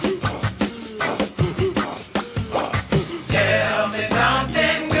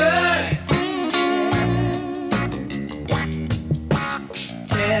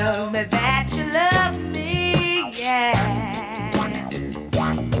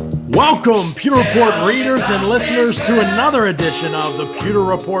Welcome, Pewter Report readers and listeners, to another edition of the Pewter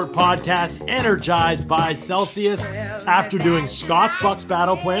Report podcast, energized by Celsius. After doing Scott's Bucks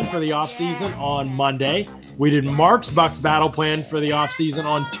battle plan for the offseason on Monday, we did Mark's Bucks battle plan for the offseason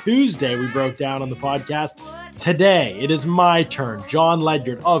on Tuesday. We broke down on the podcast. Today, it is my turn, John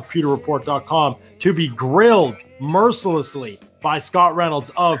Ledyard of PewterReport.com, to be grilled mercilessly by Scott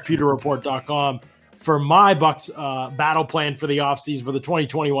Reynolds of PewterReport.com for my Bucks battle plan for the offseason, for the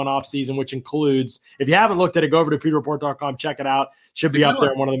 2021 offseason, which includes, if you haven't looked at it, go over to PewterReport.com, check it out. Should be up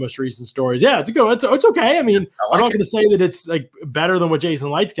there in one of the most recent stories. Yeah, it's okay. I mean, I'm not going to say that it's like better than what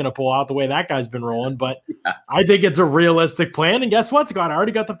Jason Light's going to pull out the way that guy's been rolling, but I think it's a realistic plan. And guess what, Scott? I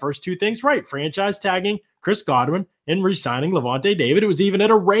already got the first two things right. Franchise tagging Chris Godwin and re-signing Lavonte David. It was even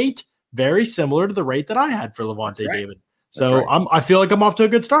at a rate very similar to the rate that I had for Lavonte David. So I feel like I'm off to a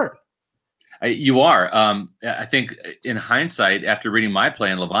good start. You are. I think in hindsight, after reading my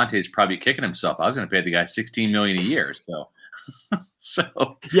plan, Lavonte's probably kicking himself. I was going to pay the guy $16 million a year.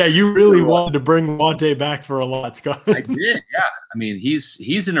 So yeah, you really wanted to bring Lavonte back for a lot, Scott. I did. Yeah. I mean,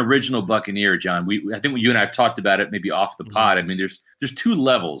 he's an original Buccaneer, John. I think you and I have talked about it maybe off the pod. I mean, there's two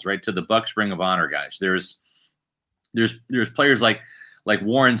levels, right, to the Bucks Ring of Honor guys. There's players like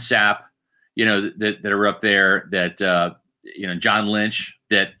Warren Sapp, that are up there. That John Lynch,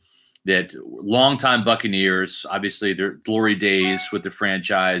 that longtime Buccaneers, obviously their glory days with the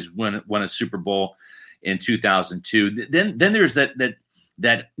franchise, won a Super Bowl in 2002. Then there's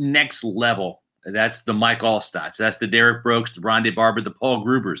that next level. That's the Mike Allstott. That's the Derek Brooks, the Rondé Barber, the Paul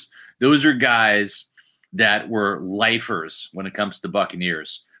Grubers. Those are guys that were lifers when it comes to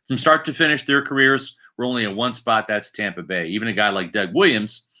Buccaneers. From start to finish, their careers were only in one spot. That's Tampa Bay. Even a guy like Doug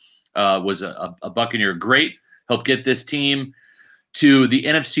Williams was a Buccaneer great, helped get this team to the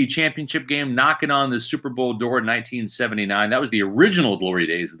NFC Championship game, knocking on the Super Bowl door in 1979. That was the original glory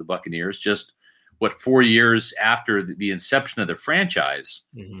days of the Buccaneers, just 4 years after the inception of the franchise.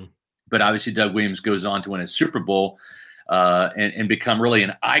 Mm-hmm. But obviously Doug Williams goes on to win a Super Bowl and become really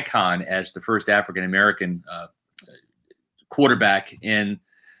an icon as the first African-American quarterback in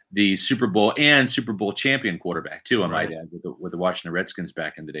the Super Bowl and Super Bowl champion quarterback too, I might add, with the Washington Redskins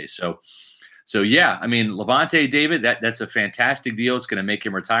back in the day. So yeah, I mean, Lavonte David, that's a fantastic deal. It's going to make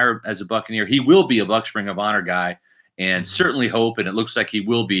him retire as a Buccaneer. He will be a Bucks Ring of Honor guy, and certainly hope, and it looks like he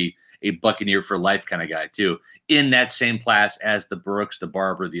will be a Buccaneer for life kind of guy too, in that same class as the Brooks, the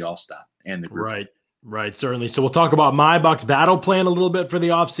Barber, the Allstott, and the group. Right, certainly. So we'll talk about my Bucks battle plan a little bit for the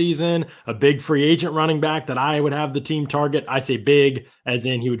offseason, a big free agent running back that I would have the team target. I say big as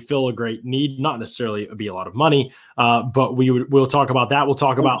in he would fill a great need, not necessarily be a lot of money, but we'll talk about that. We'll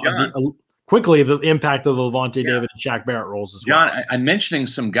talk about quickly the impact of the Lavonte David and Shaq Barrett roles as well. John, I'm mentioning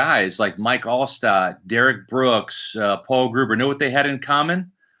some guys like Mike Allstott, Derek Brooks, Paul Gruber. Know what they had in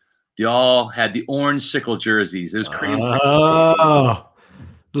common? They all had the orange sickle jerseys. It was crazy. Oh,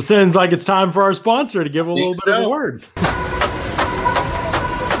 it sounds like it's time for our sponsor to give a little bit of a word.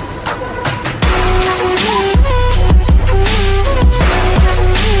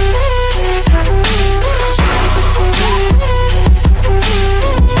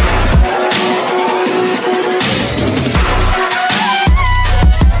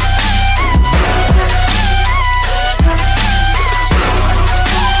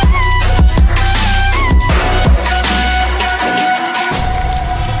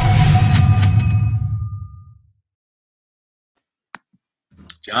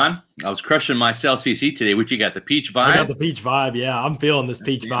 John, I was crushing my Celsius today. What you got, the peach vibe? I got the peach vibe, yeah. I'm feeling this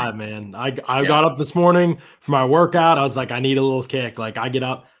peach vibe, man. I got up this morning for my workout. I was like, I need a little kick. Like, I get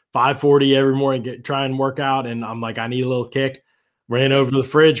up 5:40 every morning, try and work out, and I'm like, I need a little kick. Ran over to the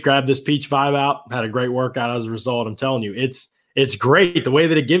fridge, grabbed this peach vibe out, had a great workout as a result. I'm telling you, it's great the way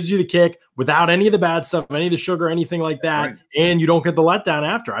that it gives you the kick without any of the bad stuff, any of the sugar, anything like that, and you don't get the letdown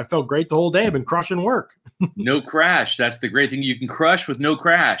after. I felt great the whole day. I've been crushing work. No crash. That's the great thing. You can crush with no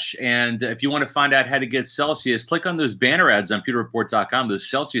crash. And if you want to find out how to get Celsius, click on those banner ads on PewterReport.com, those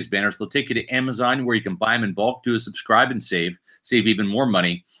Celsius banners. They'll take you to Amazon where you can buy them in bulk, do a subscribe and save even more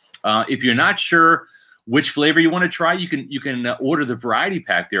money. If you're not sure which flavor you want to try, you can order the variety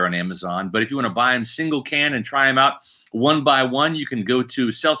pack there on Amazon. But if you want to buy them single can and try them out one by one, you can go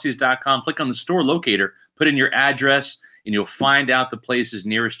to Celsius.com, click on the store locator, put in your address, and you'll find out the places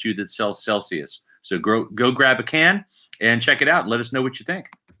nearest you that sell Celsius. So go grab a can and check it out and let us know what you think.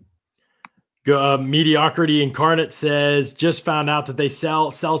 Mediocrity Incarnate says, just found out that they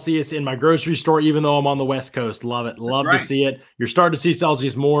sell Celsius in my grocery store, even though I'm on the West Coast. Love it. Love to see it. You're starting to see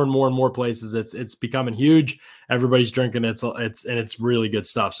Celsius more and more and more places. It's becoming huge. Everybody's drinking it. It's really good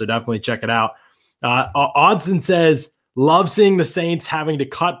stuff. So definitely check it out. Odson says, Love seeing the Saints having to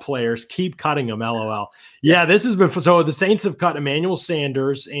cut players, keep cutting them. LOL. Yeah, this has been so. The Saints have cut Emmanuel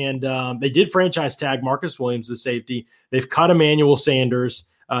Sanders, and they did franchise tag Marcus Williams, the safety. They've cut Emmanuel Sanders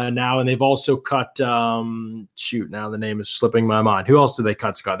now, and they've also cut. Now the name is slipping my mind. Who else did they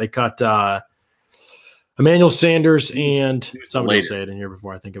cut, Scott? They cut Emmanuel Sanders, and somebody will say it in here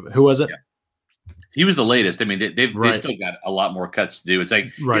before I think of it. Who was it? Yeah. He was the latest. I mean, they still got a lot more cuts to do. It's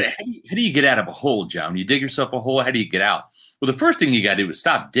like, how do you get out of a hole, John? You dig yourself a hole, how do you get out? Well, the first thing you got to do is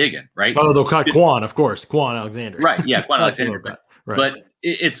stop digging, right? Oh, they'll cut Quan, of course. Quan Alexander. Right, yeah, Quan Alexander. Right. But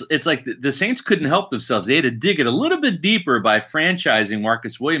it's like the Saints couldn't help themselves. They had to dig it a little bit deeper by franchising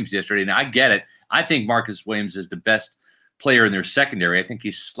Marcus Williams yesterday. Now, I get it. I think Marcus Williams is the best player in their secondary. I think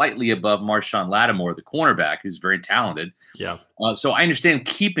he's slightly above Marshawn Lattimore, the cornerback, who's very talented. Yeah. So I understand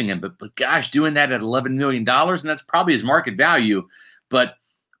keeping him, but gosh, doing that at $11 million, and that's probably his market value. But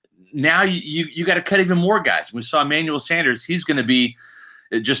now you got to cut even more guys. We saw Emmanuel Sanders. He's going to be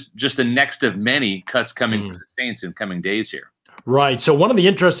just the next of many cuts coming for the Saints in coming days here. Right. So one of the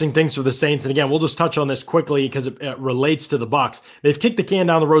interesting things for the Saints, and again, we'll just touch on this quickly because it relates to the Bucs. They've kicked the can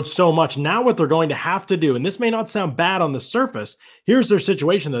down the road so much. Now what they're going to have to do, and this may not sound bad on the surface, here's their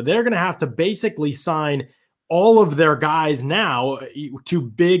situation, though. They're going to have to basically sign all of their guys now to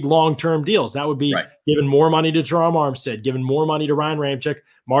big long-term deals. That would be giving more money to Teron Armstead, giving more money to Ryan Ramczyk,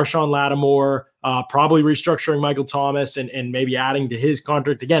 Marshawn Lattimore, probably restructuring Michael Thomas and maybe adding to his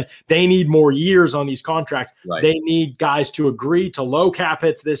contract. Again, they need more years on these contracts. Right. They need guys to agree to low cap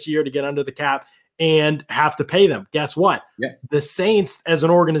hits this year to get under the cap and have to pay them. Guess what? Yeah. The Saints as an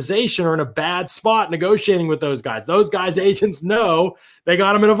organization are in a bad spot negotiating with those guys. Those guys' agents know they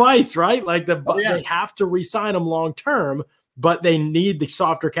got them in a vice, right? Like they have to re-sign them long-term, but they need the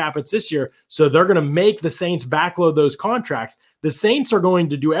softer cap hits this year. So they're going to make the Saints backload those contracts. The Saints are going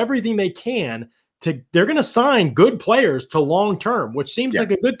to do everything they can they're going to sign good players to long-term, which seems like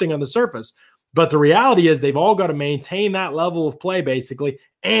a good thing on the surface. But the reality is they've all got to maintain that level of play, basically.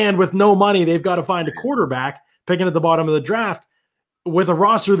 And with no money, they've got to find a quarterback picking at the bottom of the draft. With a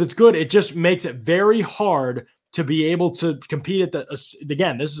roster that's good, it just makes it very hard to be able to compete at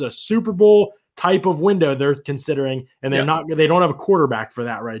again, this is a Super Bowl-type of window they're considering, and they don't have a quarterback for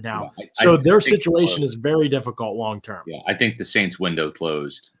that right now. So their situation is very difficult long-term. Yeah, I think the Saints window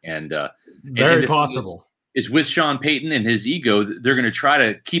closed. And very possible. Is with Sean Payton and his ego, they're going to try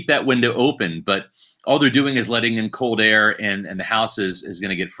to keep that window open, but all they're doing is letting in cold air, and the house is going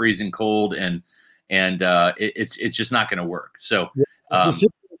to get freezing cold, and it's just not going to work. So it's the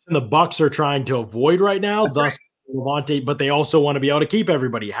situation the Bucs are trying to avoid right now. Thus, Levante, but they also want to be able to keep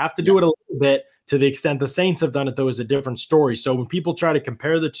everybody. You have to do it a little bit. To the extent the Saints have done it, though, is a different story. So when people try to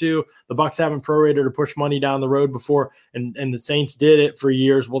compare the two, the Bucs haven't prorated or pushed money down the road before, and the Saints did it for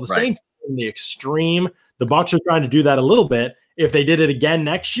years. Well, the Saints in the extreme. The Bucs are trying to do that a little bit. If they did it again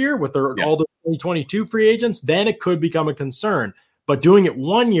next year with all the 2022 free agents, then it could become a concern. But doing it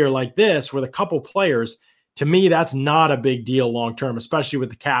 1 year like this with a couple players, to me, that's not a big deal long term, especially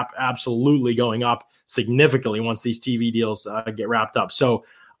with the cap absolutely going up significantly once these TV deals get wrapped up. So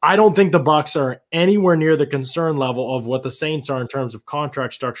I don't think the Bucs are anywhere near the concern level of what the Saints are in terms of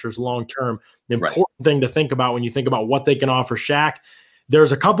contract structures long term. The important thing to think about when you think about what they can offer Shaq.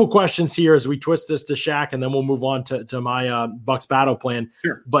 There's a couple questions here as we twist this to Shaq, and then we'll move on to my Bucs battle plan.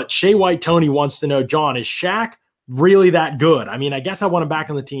 Sure. But Shea White Tony wants to know, John, is Shaq really that good? I mean, I guess I want him back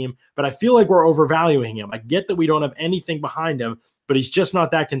on the team, but I feel like we're overvaluing him. I get that we don't have anything behind him, but he's just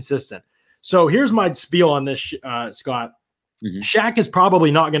not that consistent. So here's my spiel on this, Scott. Mm-hmm. Shaq is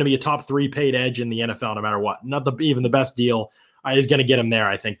probably not going to be a top 3 paid edge in the NFL no matter what. Not even the best deal is going to get him there,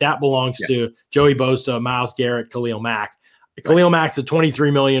 I think. That belongs to Joey Bosa, Myles Garrett, Khalil Mack. Khalil Mack's at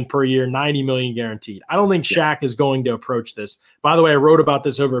 $23 million per year, $90 million guaranteed. I don't think Shaq is going to approach this. By the way, I wrote about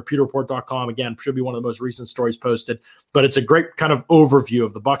this over at PewterReport.com. Again, should be one of the most recent stories posted, but it's a great kind of overview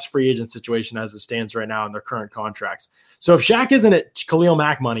of the Bucs free agent situation as it stands right now in their current contracts. So if Shaq isn't at Khalil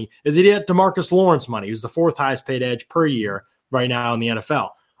Mack money, is he at DeMarcus Lawrence money, who's the 4th highest paid edge per year right now in the NFL?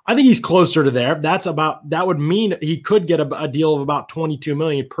 I think he's closer to there. That would mean he could get a deal of about $22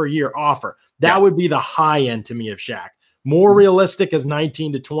 million per year offer. That would be the high end to me of Shaq. More realistic is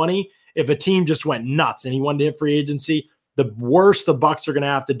 19 to 20. If a team just went nuts and he wanted to hit free agency, the worst the Bucs are going to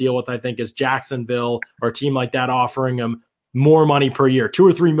have to deal with, I think, is Jacksonville or a team like that offering him more money per year,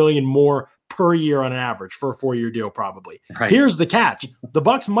 $2 or $3 million more per year on average for a 4-year deal, probably. Right. Here's the catch. The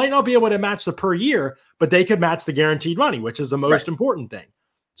Bucs might not be able to match the per year, but they could match the guaranteed money, which is the most important thing.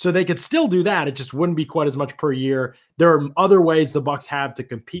 So they could still do that. It just wouldn't be quite as much per year. There are other ways the Bucs have to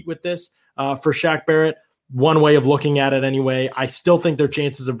compete with this for Shaq Barrett. One way of looking at it anyway. I still think their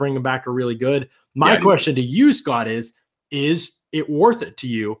chances of bringing him back are really good. My question to you, Scott, is is it worth it to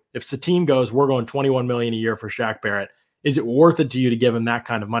you if Satim goes, we're going $21 million a year for Shaq Barrett? Is it worth it to you to give him that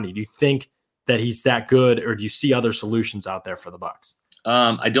kind of money? Do you think that he's that good, or do you see other solutions out there for the Bucks?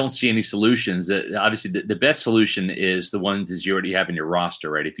 I don't see any solutions. Obviously, the best solution is the ones you already have in your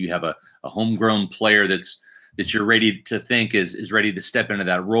roster, right? If you have a homegrown player that you're ready to think is ready to step into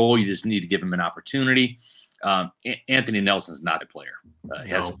that role, you just need to give him an opportunity. Anthony Nelson's not a player. He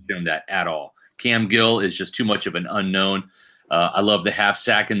hasn't shown that at all. Cam Gill is just too much of an unknown. I love the half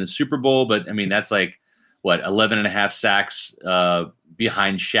sack in the Super Bowl, but I mean, that's like, 11 and a half sacks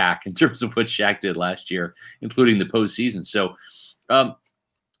behind Shaq in terms of what Shaq did last year, including the postseason. So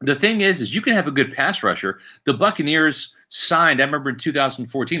the thing is you can have a good pass rusher. The Buccaneers signed, I remember in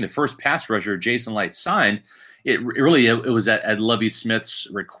 2014, the first pass rusher Jason Licht signed, it was at Lovie Smith's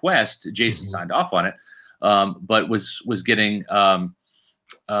request. Jason signed off on it, but was getting, what's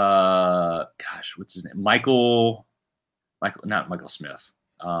his name? Not Michael Smith.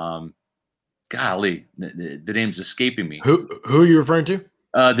 Golly, the name's escaping me. Who are you referring to?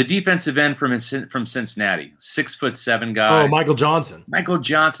 The defensive end from Cincinnati, 6'7" guy. Oh, Michael Johnson. Michael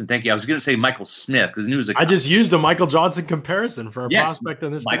Johnson. Thank you. I was going to say Michael Smith because he was I just used a Michael Johnson comparison for a prospect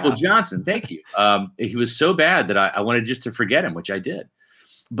in this. Michael draft. Johnson. Thank you. He was so bad that I wanted just to forget him, which I did.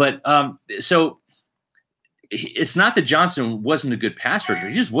 But so it's not that Johnson wasn't a good pass rusher.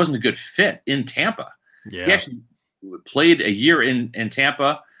 He just wasn't a good fit in Tampa. Yeah. He actually played a year in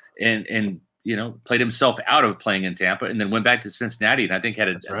Tampa and played himself out of playing in Tampa and then went back to Cincinnati and I think had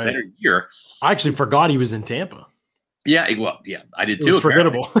a better year. I actually forgot he was in Tampa. Yeah, I did too. It was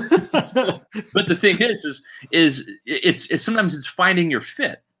forgettable. But the thing is it's sometimes it's finding your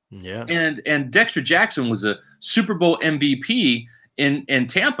fit. Yeah. And Dexter Jackson was a Super Bowl MVP in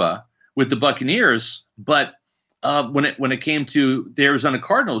Tampa with the Buccaneers, but when it came to the Arizona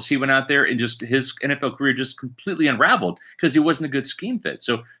Cardinals, he went out there and just his NFL career just completely unraveled because he wasn't a good scheme fit.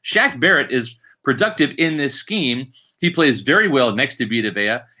 So Shaq Barrett is productive in this scheme. He plays very well next to Vita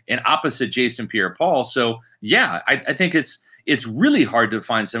Vea and opposite Jason Pierre-Paul. So yeah, I think it's really hard to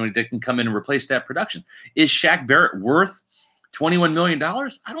find somebody that can come in and replace that production. Is Shaq Barrett worth $21 million?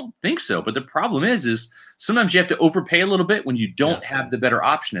 I don't think so. But the problem is sometimes you have to overpay a little bit when you don't have the better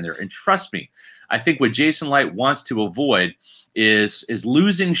option in there. And trust me, I think what Jason Licht wants to avoid is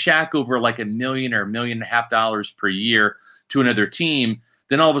losing Shaq over like $1 million or $1.5 million per year to another team.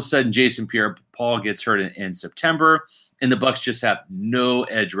 Then all of a sudden, Jason Pierre-Paul gets hurt in September, and the Bucs just have no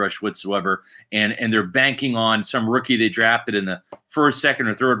edge rush whatsoever. And they're banking on some rookie they drafted in the first, second,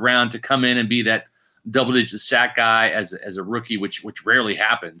 or third round to come in and be that double-digit sack guy as a rookie, which rarely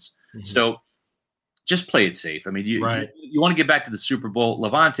happens. Mm-hmm. So just play it safe. I mean, you want to get back to the Super Bowl.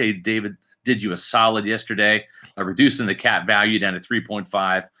 Levante David did you a solid yesterday, reducing the cap value down to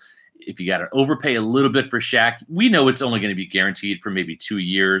 3.5. If you got to overpay a little bit for Shaq, we know it's only going to be guaranteed for maybe 2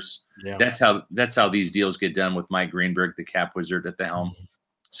 years. Yeah. That's how these deals get done with Mike Greenberg, the cap wizard at the helm.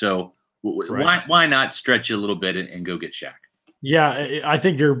 So why not stretch it a little bit and go get Shaq? Yeah, I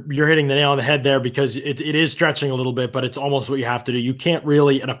think you're hitting the nail on the head there because it is stretching a little bit, but it's almost what you have to do. You can't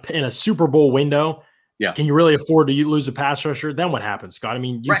really in a Super Bowl window. Yeah. Can you really afford to lose a pass rusher? Then what happens, Scott? I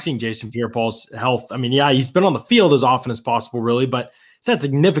mean, you've seen Jason Pierre-Paul's health. I mean, he's been on the field as often as possible, really, but he's had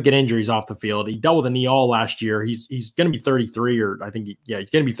significant injuries off the field. He dealt with a knee all last year. He's going to be 33, or I think, he's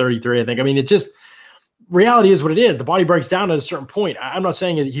going to be 33, I think. I mean, it's just reality is what it is. The body breaks down at a certain point. I'm not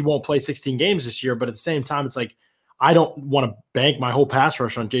saying that he won't play 16 games this year, but at the same time, it's like, I don't want to bank my whole pass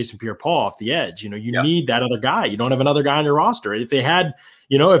rush on Jason Pierre-Paul off the edge. You need that other guy. You don't have another guy on your roster. If they had,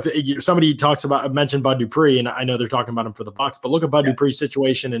 if somebody mentioned Bud Dupree, and I know they're talking about him for the Bucs, but look at Bud Dupree's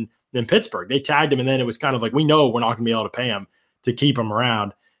situation in Pittsburgh. They tagged him, and then it was kind of like, we know we're not going to be able to pay him to keep him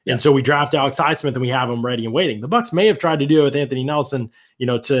around. Yeah. And so we draft Alex Highsmith and we have him ready and waiting. The Bucs may have tried to do it with Anthony Nelson,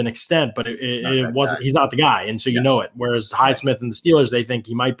 to an extent, but it wasn't. Guy. He's not the guy, and so you know it. Whereas Highsmith and the Steelers, they think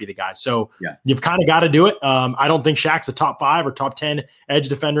he might be the guy. So you've kind of got to do it. I don't think Shaq's a top 5 or top 10 edge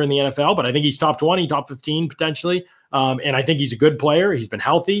defender in the NFL, but I think he's top 20, top 15 potentially. And I think he's a good player. He's been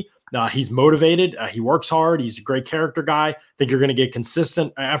healthy. He's motivated. He works hard. He's a great character guy. I think you're going to get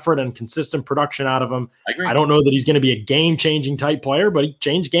consistent effort and consistent production out of him. I agree. I don't know that he's going to be a game-changing type player, but he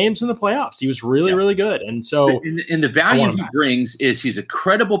changed games in the playoffs. He was really, really good. And so and the value he brings is he's a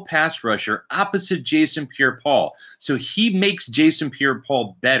credible pass rusher opposite Jason Pierre-Paul. So he makes Jason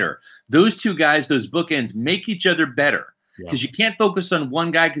Pierre-Paul better. Those two guys, those bookends, make each other better because you can't focus on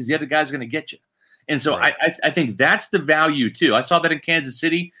one guy because the other guy's going to get you. And so I think that's the value too. I saw that in Kansas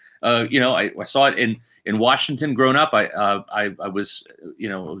City. I saw it in Washington growing up. I was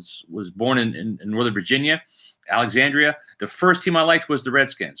born in Northern Virginia, Alexandria. The first team I liked was the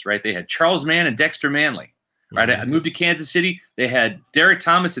Redskins, right? They had Charles Mann and Dexter Manley, right? I moved to Kansas City. They had Derek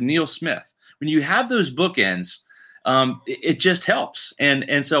Thomas and Neil Smith. When you have those bookends, it just helps.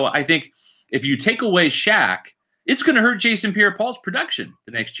 And so I think if you take away Shaq, it's going to hurt Jason Pierre-Paul's production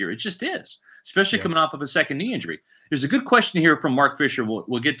the next year. It just is, especially coming off of a second knee injury. There's a good question here from Mark Fisher.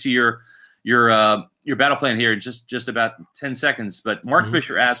 We'll get to your battle plan here in just about 10 seconds. But Mark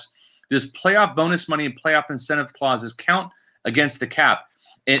Fisher asks, does playoff bonus money and playoff incentive clauses count against the cap?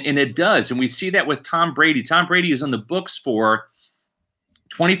 And it does. And we see that with Tom Brady. Tom Brady is on the books for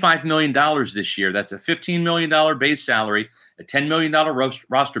 $25 million this year. That's a $15 million base salary, a $10 million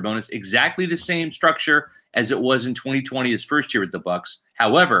roster bonus, exactly the same structure as it was in 2020, his first year with the Bucs.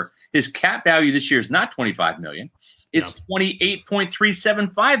 However, his cap value this year is not $25 million. It's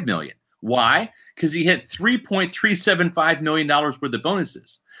 $28.375 million. Why? Because he hit $3.375 million worth of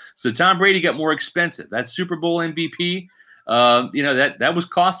bonuses. So Tom Brady got more expensive. That Super Bowl MVP, that was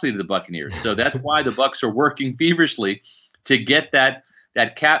costly to the Buccaneers. So that's why the Bucs are working feverishly to get that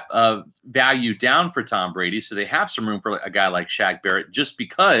cap value down for Tom Brady, so they have some room for a guy like Shaq Barrett, just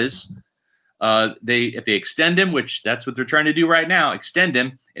because if they extend him, which that's what they're trying to do right now, extend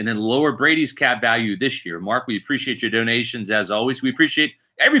him and then lower Brady's cap value this year. Mark, we appreciate your donations as always. We appreciate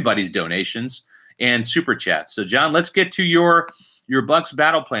everybody's donations and super chats. So John, let's get to your Bucs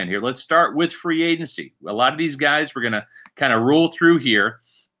battle plan here. Let's start with free agency. A lot of these guys we're going to kind of roll through here.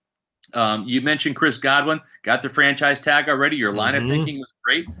 You mentioned Chris Godwin, got the franchise tag already. Your line of thinking was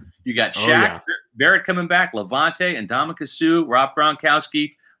great. You got Shaq Barrett coming back, Levante, and Ndamukong Suh, Rob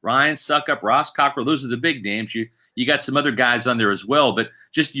Gronkowski, Ryan Suckup, Ross Cockrell. Those are the big names. You got some other guys on there as well, but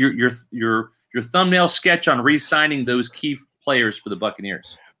just your thumbnail sketch on re-signing those key players for the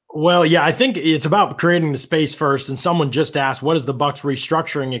Buccaneers. Well, yeah, I think it's about creating the space first. And someone just asked, what is the Bucs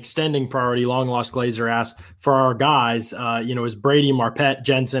restructuring extending priority? Long Lost Glazer asked for our guys. Is Brady, Marpet,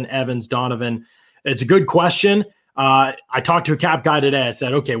 Jensen, Evans, Donovan? It's a good question. I talked to a cap guy today. I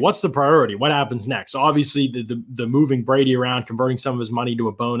said, okay, what's the priority? What happens next? Obviously, the moving Brady around, converting some of his money to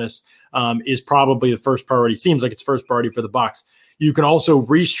a bonus is probably the first priority. Seems like it's first priority for the Bucs. You can also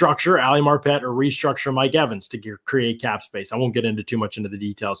restructure Ali Marpet or restructure Mike Evans to create cap space. I won't get into too much into the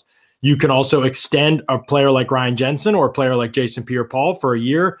details. You can also extend a player like Ryan Jensen or a player like Jason Pierre-Paul for a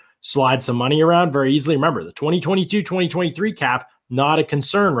year, slide some money around very easily. Remember, the 2022-2023 cap, not a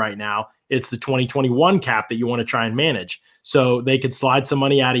concern right now. It's the 2021 cap that you want to try and manage. So they could slide some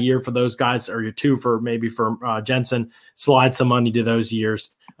money out a year for those guys, or two for Jensen, slide some money to those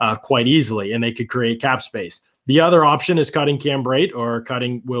years quite easily, and they could create cap space. The other option is cutting Cam Brate or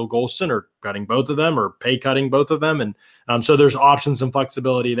cutting Will Golston or cutting both of them or pay cutting both of them. And so there's options and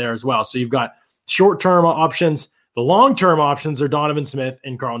flexibility there as well. So you've got short-term options. The long-term options are Donovan Smith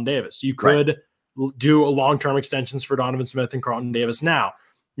and Carlton Davis. You could do a long-term extensions for Donovan Smith and Carlton Davis now.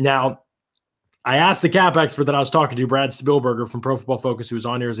 Now, I asked the cap expert that I was talking to, Brad Spielberger from Pro Football Focus, who was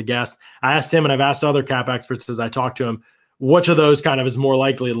on here as a guest. I asked him, and I've asked other cap experts as I talked to him, which of those kind of is more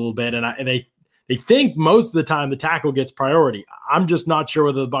likely a little bit. And they think most of the time the tackle gets priority. I'm just not sure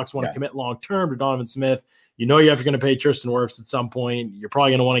whether the Bucs want to commit long-term to Donovan Smith. You know, you're going to pay Tristan Wirfs at some point. You're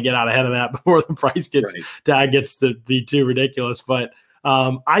probably going to want to get out ahead of that before the price tag gets to be too ridiculous. But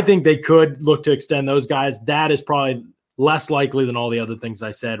I think they could look to extend those guys. That is probably less likely than all the other things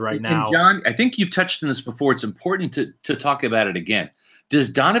I said now. And John, I think you've touched on this before. It's important to talk about it again. Does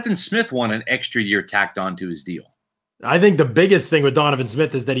Donovan Smith want an extra year tacked onto his deal? I think the biggest thing with Donovan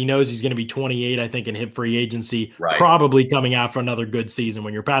Smith is that he knows he's going to be 28, I think, in hit free agency, probably coming out for another good season.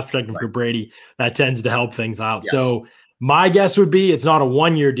 When you're pass protecting for Brady, that tends to help things out. Yeah. So my guess would be it's not a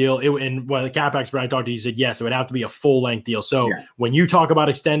 1-year deal. The cap expert I talked to, he said, yes, it would have to be a full-length deal. So when you talk about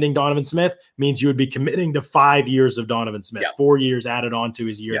extending Donovan Smith, means you would be committing to 5 years of Donovan Smith, 4 years added on to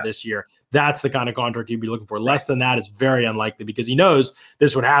his year this year. That's the kind of contract you'd be looking for. Less than that is very unlikely because he knows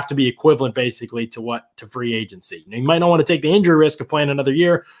this would have to be equivalent basically to free agency. He might not want to take the injury risk of playing another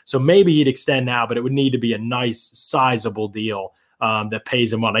year, so maybe he'd extend now, but it would need to be a nice, sizable deal that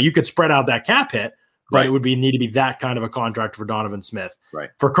pays him well. Now, you could spread out that cap hit, but it would need to be that kind of a contract for Donovan Smith.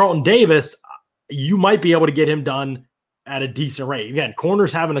 Right. For Carlton Davis, you might be able to get him done at a decent rate. Again,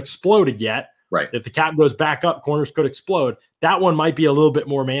 corners haven't exploded yet. Right. If the cap goes back up, corners could explode. That one might be a little bit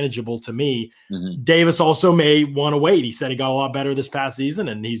more manageable to me. Mm-hmm. Davis also may want to wait. He said he got a lot better this past season,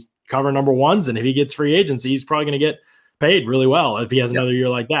 and he's covering number ones. And if he gets free agency, he's probably going to get paid really well if he has another year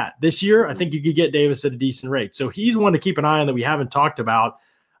like that. This year, I think you could get Davis at a decent rate. So he's one to keep an eye on that we haven't talked about.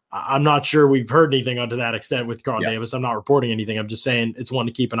 I'm not sure we've heard anything to that extent with Carlton Davis. I'm not reporting anything. I'm just saying it's one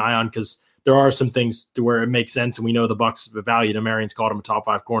to keep an eye on because there are some things to where it makes sense, and we know the Bucs valued him. Marion's called him a top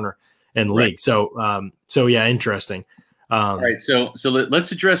 5 corner in the league. So yeah, interesting. All right, so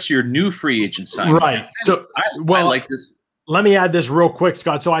let's address your new free agent signing. Right. So, I like this. Let me add this real quick,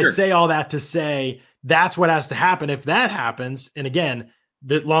 Scott. So Sure. I say all that to say that's what has to happen. If that happens, and again,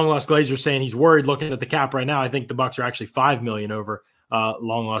 the long lost Glazer saying he's worried looking at the cap right now. I think the Bucks are actually $5 million over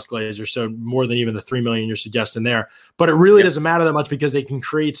long lost Glazer, so more than even the $3 million you're suggesting there. But it really doesn't matter that much because they can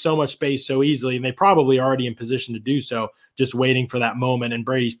create so much space so easily, and they probably are already in position to do so, just waiting for that moment. And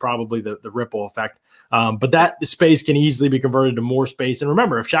Brady's probably the ripple effect. But that space can easily be converted to more space. And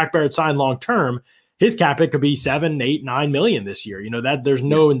remember, if Shaq Barrett signed long term, his cap hit could be 7, 8, 9 million this year. That there's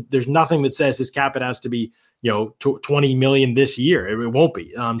nothing that says his cap hit has to be 20 million this year. It won't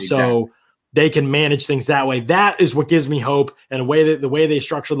be. Exactly. So they can manage things that way. That is what gives me hope. And the way they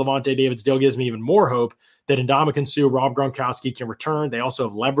structured Lavonte David's deal gives me even more hope that Ndamukong Suh, Rob Gronkowski can return. They also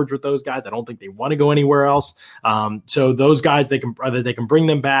have leverage with those guys. I don't think they want to go anywhere else. So those guys, they can bring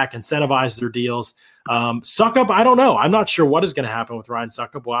them back, incentivize their deals. Suckup, I don't know. I'm not sure what is going to happen with Ryan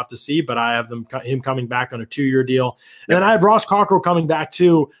Suckup. We'll have to see, but I have him coming back on a 2-year deal. And then I have Ross Cockrell coming back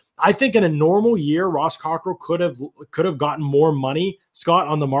too. I think in a normal year, Ross Cockrell could have gotten more money, Scott,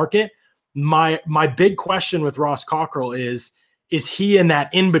 on the market. My big question with Ross Cockrell is he in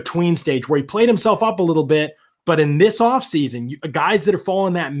that in-between stage where he played himself up a little bit, but in this offseason, guys that are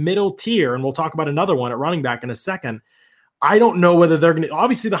falling that middle tier, and we'll talk about another one at running back in a second, I don't know whether they're going to –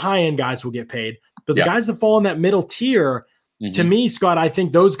 obviously the high-end guys will get paid, but the guys that fall in that middle tier, to me, Scott, I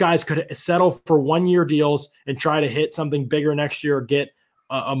think those guys could settle for 1-year deals and try to hit something bigger next year or get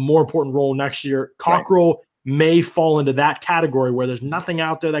a more important role next year. Cockrell may fall into that category where there's nothing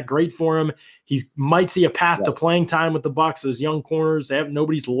out there that great for him. He might see a path to playing time with the Bucs. Those young corners,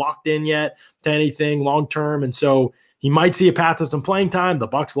 nobody's locked in yet to anything long-term. And so he might see a path to some playing time. The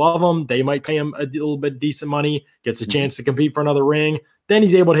Bucs love him. They might pay him a little bit decent money, gets a chance to compete for another ring. Then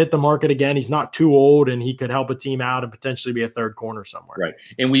he's able to hit the market again. He's not too old, and he could help a team out and potentially be a third corner somewhere. Right.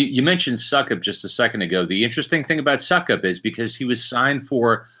 And you mentioned Suckup just a second ago. The interesting thing about Suckup is because he was signed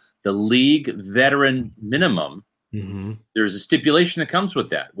for the league veteran minimum, there's a stipulation that comes with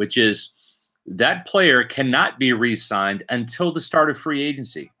that, which is that player cannot be re-signed until the start of free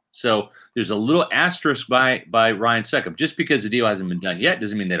agency. So there's a little asterisk by Ryan Suckup. Just because the deal hasn't been done yet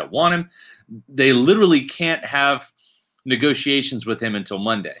doesn't mean they don't want him. They literally can't have negotiations with him until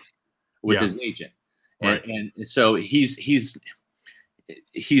Monday with his agent. Right. And so he's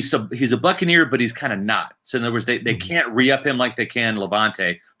a Buccaneer, but he's kind of not. So in other words, they can't re-up him like they can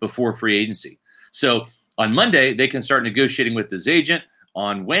Lavonte before free agency. So on Monday, they can start negotiating with his agent.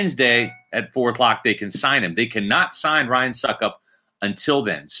 On Wednesday at 4:00, they can sign him. They cannot sign Ryan Suckup until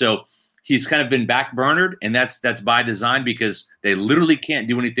then. So he's kind of been backburnered, and that's by design because they literally can't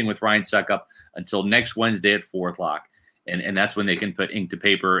do anything with Ryan Suckup until next Wednesday at 4:00. And that's when they can put ink to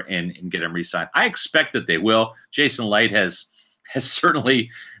paper and get him re-signed. I expect that they will. Jason Light has certainly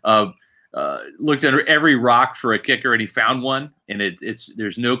looked under every rock for a kicker, and he found one. And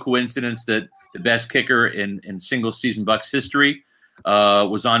there's no coincidence that the best kicker in single season Bucs history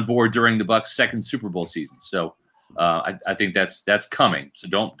was on board during the Bucs' second Super Bowl season. So I think that's coming. So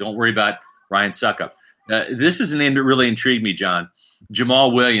don't worry about Ryan Suckup. This is a name that really intrigued me, John.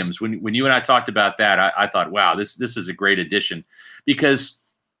 Jamal Williams. When you and I talked about that, I thought, wow, this is a great addition, because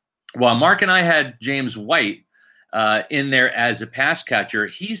while Mark and I had James White in there as a pass catcher,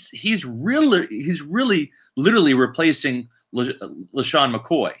 he's really literally replacing LaShawn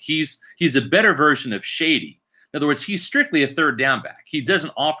McCoy. He's a better version of Shady. In other words, he's strictly a third down back. He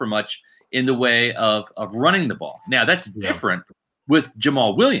doesn't offer much in the way of running the ball. Now that's different with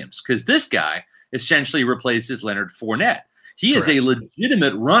Jamal Williams, because this guy essentially replaces Leonard Fournette. He is a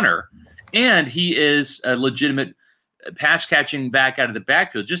legitimate runner, and he is a legitimate pass catching back out of the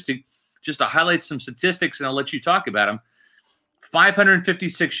backfield. Just to highlight some statistics, and I'll let you talk about them.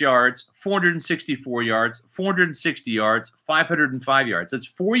 556 yards, 464 yards, 460 yards, 505 yards. That's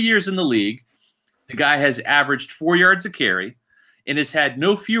 4 years in the league. The guy has averaged 4 yards a carry and has had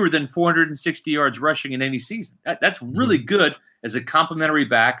no fewer than 460 yards rushing in any season. That's really good as a complimentary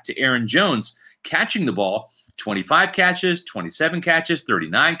back to Aaron Jones, catching the ball. 25 catches, 27 catches,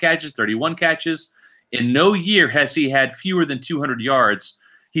 39 catches, 31 catches. In no year has he had fewer than 200 yards.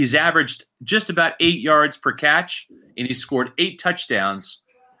 He's averaged just about 8 yards per catch, and he scored 8 touchdowns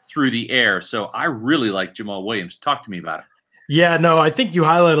through the air. So I really like Jamal Williams. Talk to me about it. Yeah, no, I think you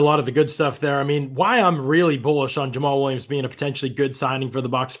highlight a lot of the good stuff there. I mean, why I'm really bullish on Jamal Williams being a potentially good signing for the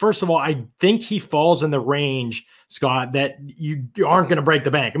Bucs. First of all, I think he falls in the range, Scott, that you aren't going to break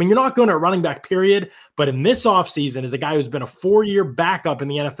the bank. I mean, you're not going to running back, period. But in this offseason, as a guy who's been a 4-year backup in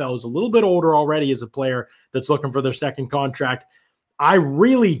the NFL, who's a little bit older already as a player that's looking for their second contract, I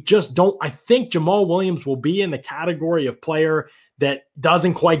really just don't. I think Jamaal Williams will be in the category of player that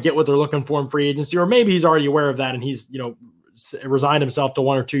doesn't quite get what they're looking for in free agency, or maybe he's already aware of that and he's, resigned himself to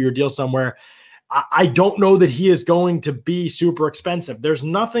 1 or 2 year deal somewhere. I don't know that he is going to be super expensive. There's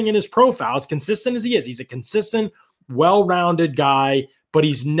nothing in his profile, as consistent as he is. He's a consistent, well-rounded guy, but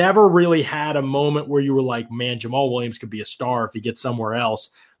he's never really had a moment where you were like, man, Jamaal Williams could be a star if he gets somewhere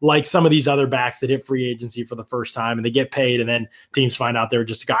else, like some of these other backs that hit free agency for the first time and they get paid and then teams find out they're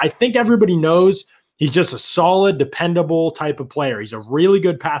just a guy. I think everybody knows he's just a solid, dependable type of player. He's a really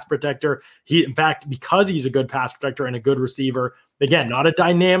good pass protector. In fact, because he's a good pass protector and a good receiver, again, not a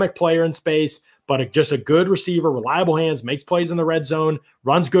dynamic player in space, but just a good receiver, reliable hands, makes plays in the red zone,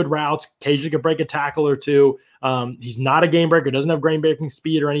 runs good routes, occasionally can break a tackle or two. He's not a game breaker, doesn't have game-breaking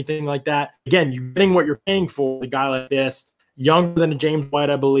speed or anything like that. Again, you're getting what you're paying for with a guy like this, younger than a James White,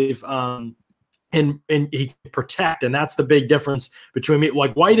 I believe, and he can protect, and that's the big difference between me.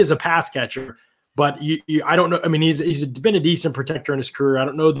 Like, White is a pass catcher, but I don't know. I mean, he's been a decent protector in his career. I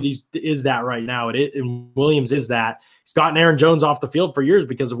don't know that he is that right now. And Williams is that. He's gotten Aaron Jones off the field for years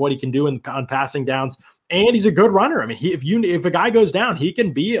because of what he can do on passing downs, and he's a good runner. I mean, if a guy goes down, he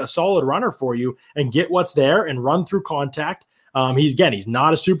can be a solid runner for you and get what's there and run through contact. He's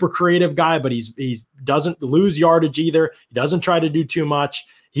not a super creative guy, but he doesn't lose yardage either. He doesn't try to do too much.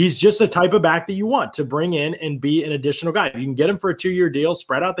 He's just the type of back that you want to bring in and be an additional guy. If you can get him for a 2-year deal,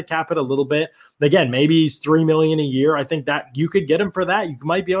 spread out the cap hit a little bit. Again, maybe he's $3 million a year. I think that you could get him for that. You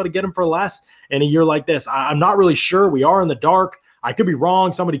might be able to get him for less in a year like this. I'm not really sure. We are in the dark. I could be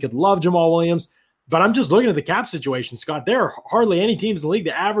wrong. Somebody could love Jamaal Williams, but I'm just looking at the cap situation, Scott. There are hardly any teams in the league.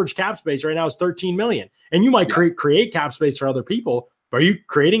 The average cap space right now is $13 million, and you might create cap space for other people. But are you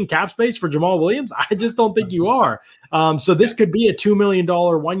creating cap space for Jamaal Williams? I just don't think you are. So this could be a $2 million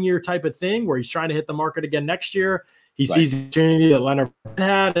 1 year type of thing where he's trying to hit the market again next year. He sees the opportunity that Leonard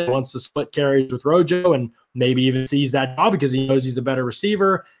had and wants to split carries with Rojo and maybe even sees that job because he knows he's a better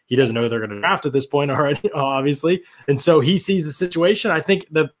receiver. He doesn't know they're going to draft at this point already, obviously. And so he sees the situation. I think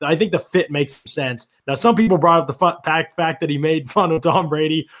the fit makes sense. Now, some people brought up the fact that he made fun of Tom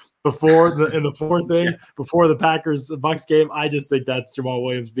Brady before the Packers-Bucks game. I just think that's Jamaal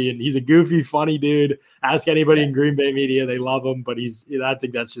Williams he's a goofy, funny dude. Ask anybody in Green Bay media. They love him, but I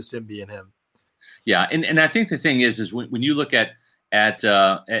think that's just him being him. Yeah. And I think the thing is when you look at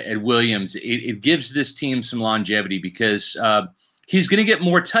Williams, it gives this team some longevity because he's going to get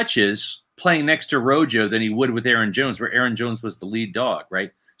more touches playing next to Rojo than he would with Aaron Jones, where Aaron Jones was the lead dog. Right.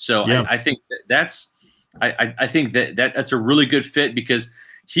 So yeah. I think that's a really good fit because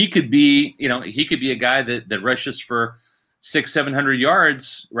he could be a guy that rushes for 600-700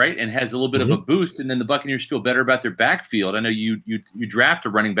 yards, right, and has a little bit of a boost, and then the Buccaneers feel better about their backfield. I know you draft a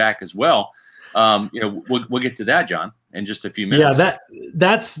running back as well. We'll get to that, John, in just a few minutes. Yeah,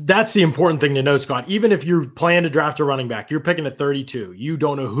 that's the important thing to know, Scott. Even if you plan to draft a running back, you're picking at 32. You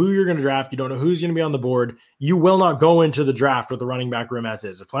don't know who you're going to draft. You don't know who's going to be on the board. You will not go into the draft with the running back room as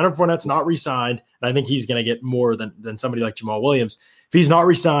is. If Leonard Fournette's not re-signed, and I think he's going to get more than somebody like Jamaal Williams. If he's not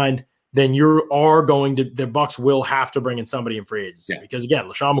re-signed, then the Bucs will have to bring in somebody in free agency because again,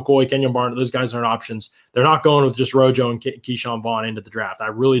 LaShawn McCoy, Kenyon Barnett, those guys aren't options. They're not going with just Rojo and Keyshawn Vaughn into the draft. I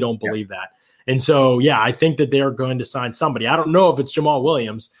really don't believe that. And so, I think that they're going to sign somebody. I don't know if it's Jamaal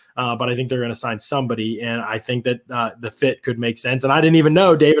Williams, but I think they're going to sign somebody. And I think that the fit could make sense. And I didn't even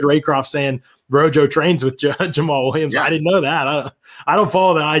know David Raycroft saying Rojo trains with Jamaal Williams. Yeah. I didn't know that. I don't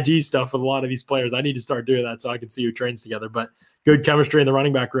follow the IG stuff with a lot of these players. I need to start doing that so I can see who trains together. But good chemistry in the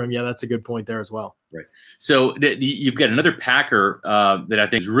running back room. Yeah, that's a good point there as well. Right. So you've got another Packer that I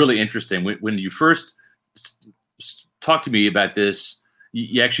think is really interesting. When you first talked to me about this,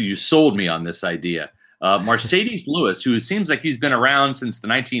 you sold me on this idea. Marcedes Lewis, who seems like he's been around since the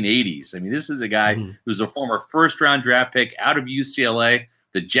 1980s. I mean, this is a guy who's a former first-round draft pick out of UCLA,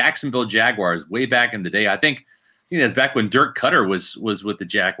 the Jacksonville Jaguars, way back in the day. I think that's back when Dirk Cutter was with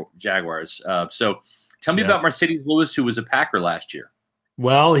the Jaguars. So tell me about Marcedes Lewis, who was a Packer last year.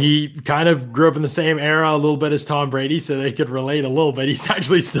 Well, he kind of grew up in the same era a little bit as Tom Brady, so they could relate a little bit. He's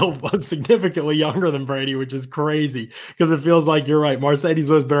actually still significantly younger than Brady, which is crazy because it feels like you're right. Marcedes Lewis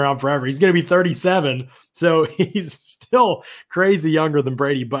has been around forever. He's going to be 37, so he's still crazy younger than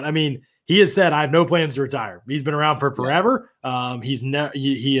Brady. But, I mean, he has said, I have no plans to retire. He's been around for forever.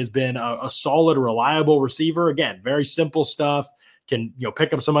 He has been a solid, reliable receiver. Again, very simple stuff, can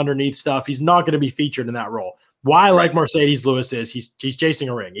pick up some underneath stuff. He's not going to be featured in that role. Why I like Marcedes Lewis is he's chasing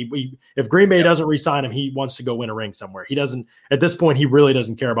a ring. If Green Bay doesn't re-sign him, he wants to go win a ring somewhere. He doesn't at this point. He really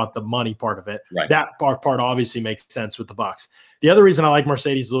doesn't care about the money part of it. Right. That part obviously makes sense with the Bucs. the other reason I like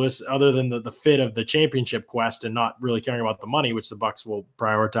Mercedes Lewis, other than the fit of the championship quest and not really caring about the money, which the Bucs will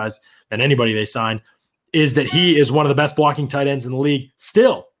prioritize than anybody they sign, is that he is one of the best blocking tight ends in the league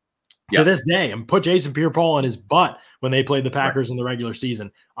still to this day, and put Jason Pierre-Paul on his butt when they played the Packers in the regular season.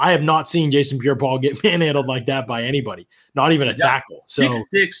 I have not seen Jason Pierre-Paul get manhandled like that by anybody, not even a tackle. So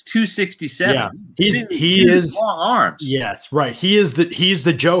 6'6", 267. Yeah, he is long arms. Yes, right. He's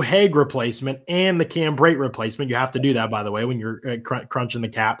the Joe Haeg replacement and the Cam Brate replacement. You have to do that, by the way, when you're crunching the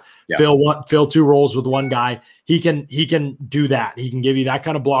cap. Yeah. Fill two roles with one guy. He can do that. He can give you that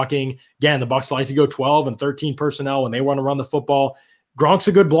kind of blocking. Again, the Bucs like to go 12 and 13 personnel when they want to run the football. Gronk's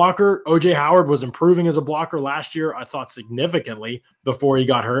a good blocker. OJ Howard was improving as a blocker last year, I thought, significantly before he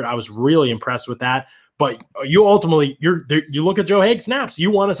got hurt. I was really impressed with that. But you ultimately, you look at Joe Haeg snaps.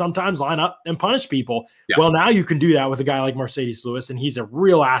 You want to sometimes line up and punish people. Yeah. Well, now you can do that with a guy like Mercedes Lewis, and he's a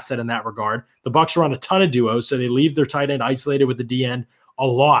real asset in that regard. The Bucs run a ton of duos, so they leave their tight end isolated with the D end a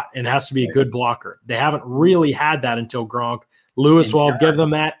lot, and has to be a good blocker. They haven't really had that until Gronk. Lewis will give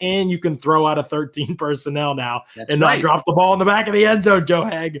them that, and you can throw out a 13 personnel now not drop the ball in the back of the end zone, Joe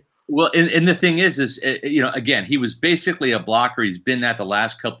Haeg. Well, and the thing is, again, he was basically a blocker. He's been that the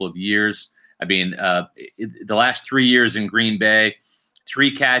last couple of years. I mean, the last 3 years in Green Bay,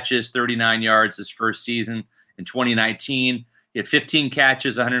 3 catches, 39 yards his first season. In 2019, he had 15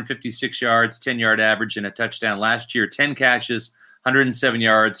 catches, 156 yards, 10-yard average, and a touchdown. Last year, 10 catches, 107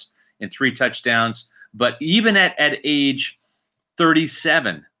 yards, and 3 touchdowns. But even at age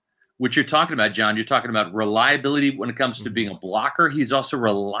 37, which you're talking about, John, you're talking about reliability when it comes to being a blocker. He's also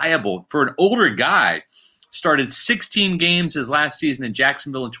reliable. For an older guy, started 16 games his last season in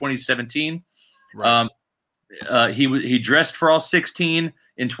Jacksonville in 2017. Right. He dressed for all 16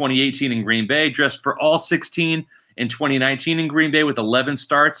 in 2018 in Green Bay, dressed for all 16 in 2019 in Green Bay with 11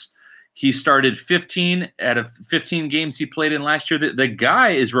 starts. He started 15 out of 15 games he played in last year. The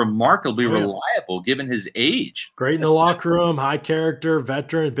guy is remarkably reliable given his age. Great in the locker room, high character,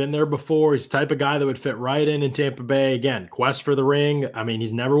 veteran, been there before. He's the type of guy that would fit right in Tampa Bay. Again, quest for the ring. I mean,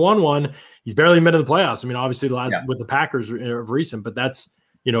 he's never won one. He's barely been to the playoffs. I mean, obviously the last with the Packers of recent, but that's,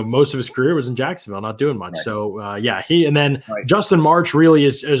 most of his career was in Jacksonville, not doing much. Right. So, he and then Justin March really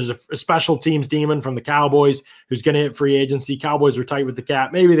is a special teams demon from the Cowboys who's going to hit free agency. Cowboys are tight with the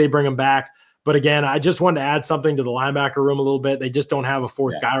cap. Maybe they bring him back. But again, I just wanted to add something to the linebacker room a little bit. They just don't have a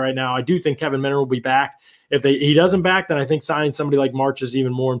fourth guy right now. I do think Kevin Minter will be back. If he doesn't back, then I think signing somebody like March is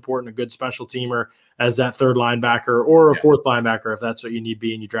even more important, a good special teamer as that third linebacker or a fourth linebacker if that's what you need to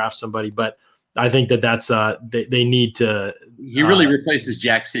be and you draft somebody. But I think that's they need to. He really replaces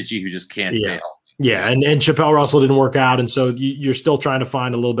Jack Cichy, who just can't stay healthy. Yeah, and Chappelle Russell didn't work out, and so you're still trying to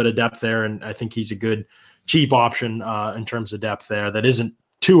find a little bit of depth there. And I think he's a good cheap option in terms of depth there. That isn't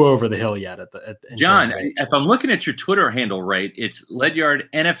too over the hill yet. John, if I'm looking at your Twitter handle right, it's Ledyard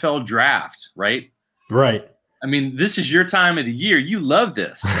NFL Draft, right? Right. I mean, this is your time of the year. You love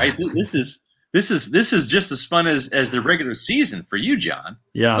this, right? This is just as fun as the regular season for you, John.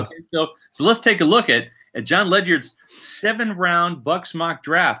 Yeah. Okay, so let's take a look at John Ledyard's 7-round Bucs mock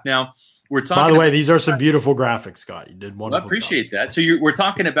draft. Now we're talking. By the way, these are some beautiful graphics, Scott. You did wonderful. I appreciate that. So we're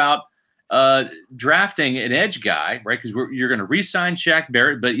talking about drafting an edge guy, right? Because you're going to re-sign Shaq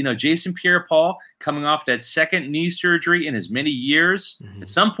Barrett, but Jason Pierre-Paul coming off that second knee surgery in as many years. Mm-hmm. At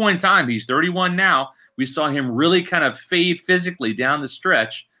some point in time, he's 31 now. We saw him really kind of fade physically down the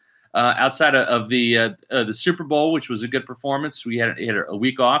stretch. Outside of the Super Bowl, which was a good performance, he had a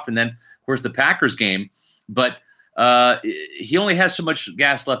week off, and then of course the Packers game. But he only has so much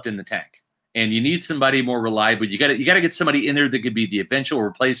gas left in the tank, and you need somebody more reliable. You got to get somebody in there that could be the eventual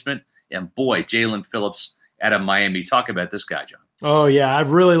replacement. And boy, Jalen Phillips out of Miami. Talk about this guy, John. Oh yeah, I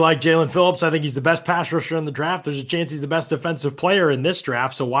really like Jalen Phillips. I think he's the best pass rusher in the draft. There's a chance he's the best defensive player in this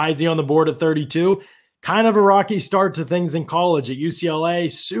draft. So why is he on the board at 32? Kind of a rocky start to things in college at UCLA,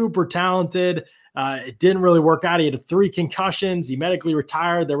 super talented. It didn't really work out. He had 3 concussions. He medically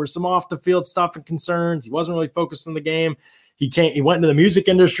retired. There was some off the field stuff and concerns. He wasn't really focused on the game. He went into the music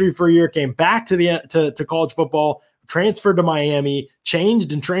industry for a year, came back to college football, transferred to Miami,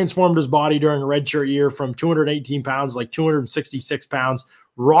 changed and transformed his body during a redshirt year from 218 pounds, like 266 pounds,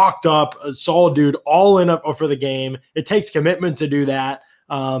 rocked up, a solid dude, all in up for the game. It takes commitment to do that.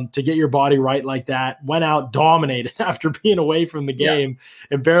 To get your body right like that, went out, dominated after being away from the game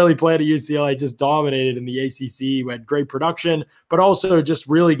and barely played at UCLA, just dominated in the ACC. We had great production, but also just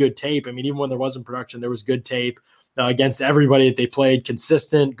really good tape. I mean, even when there wasn't production, there was good tape against everybody that they played.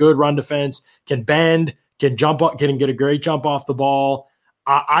 Consistent, good run defense, can bend, can jump up, can get a great jump off the ball.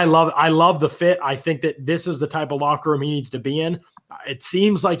 I love the fit. I think that this is the type of locker room he needs to be in. It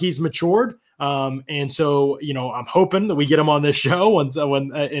seems like he's matured. And so, I'm hoping that we get him on this show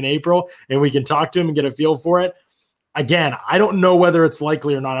when in April and we can talk to him and get a feel for it. Again, I don't know whether it's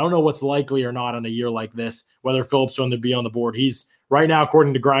likely or not. I don't know what's likely or not on a year like this, whether Phillips will be on the board. He's right now,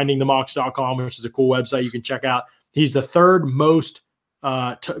 according to grindingthemocks.com, which is a cool website you can check out, he's the third most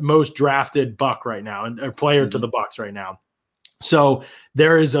drafted Buck right now, and a player to the Bucks right now. So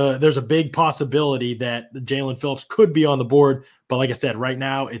there's a big possibility that Jaelan Phillips could be on the board. But like I said, right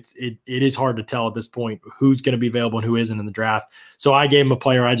now it is hard to tell at this point who's going to be available and who isn't in the draft. So I gave him a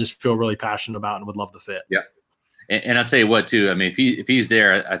player I just feel really passionate about and would love to fit. Yeah. And I'll tell you what, too. I mean, if he's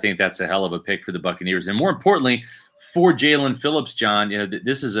there, I think that's a hell of a pick for the Buccaneers. And more importantly, for Jaelan Phillips, John,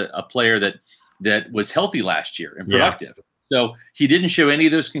 this is a player that was healthy last year and productive. Yeah. So he didn't show any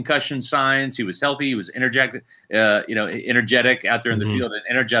of those concussion signs. He was healthy. He was energetic out there in the field, and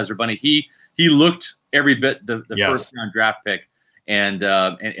Energizer Bunny. He looked every bit the first round draft pick, and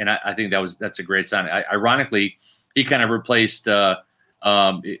I think that's a great sign. Ironically, he kind of replaced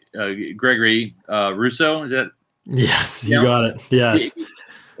Gregory Rousseau. Is that? Yes, you got it. Yes,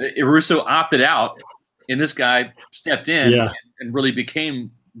 Rousseau opted out, and this guy stepped in and really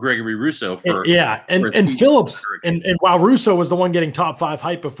became Gregory Rousseau for and Phillips and while Rousseau was the one getting top 5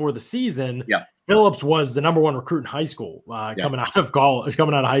 hype before the season, Phillips was the number 1 recruit in high school coming out of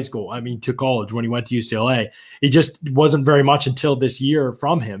high school. I mean, to college when he went to UCLA. He just wasn't very much until this year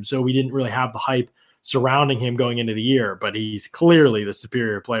from him, so we didn't really have the hype surrounding him going into the year. But he's clearly the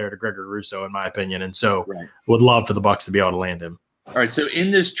superior player to Gregory Rousseau, in my opinion, and so would love for the Bucs to be able to land him. All right, so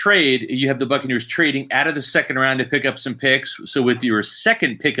in this trade, you have the Buccaneers trading out of the second round to pick up some picks. So with your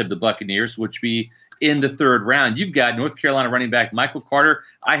second pick of the Buccaneers, which be in the third round, you've got North Carolina running back Michael Carter.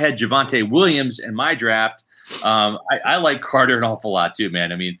 I had Javonte Williams in my draft. I like Carter an awful lot too,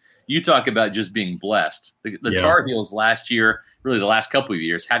 man. I mean, you talk about just being blessed. The Tar Heels last year, really the last couple of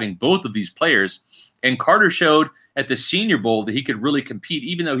years, having both of these players. And Carter showed at the Senior Bowl that he could really compete,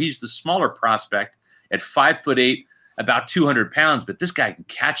 even though he's the smaller prospect at 5'8", about 200 pounds, but this guy can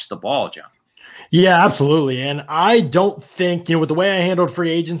catch the ball, John. Yeah, absolutely. And I don't think, with the way I handled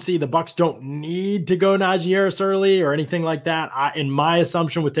free agency, the Bucs don't need to go Najee Harris early or anything like that. In my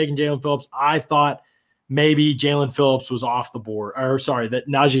assumption with taking Jaelan Phillips, I thought maybe Jaelan Phillips was off the board, that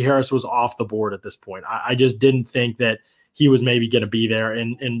Najee Harris was off the board at this point. I just didn't think that he was maybe going to be there.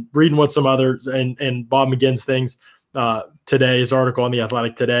 And reading what some others and Bob McGinn's things today, his article on The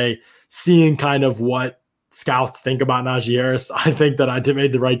Athletic today, seeing kind of what scouts think about Najee Harris, I think that I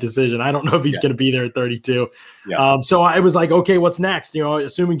made the right decision. I don't know if he's going to be there at 32. Yeah. So I was like, okay, what's next?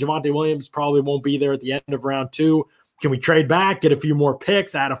 Assuming Javonte Williams probably won't be there at the end of round 2. Can we trade back, get a few more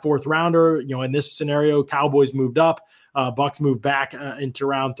picks, add a 4th rounder? In this scenario, Cowboys moved up, Bucs moved back into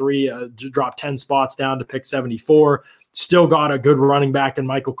round 3, dropped 10 spots down to pick 74. Still got a good running back in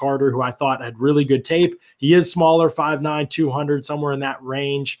Michael Carter, who I thought had really good tape. He is smaller, 5'9", 200, somewhere in that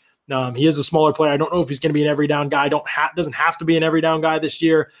range. He is a smaller player. I don't know if he's going to be an every down guy. Doesn't have to be an every down guy this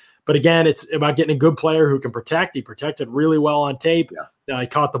year. But again, it's about getting a good player who can protect. He protected really well on tape. Yeah. He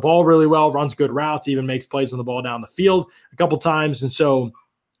caught the ball really well, runs good routes, even makes plays on the ball down the field a couple times. And so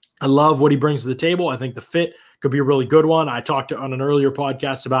I love what he brings to the table. I think the fit could be a really good one. I talked on an earlier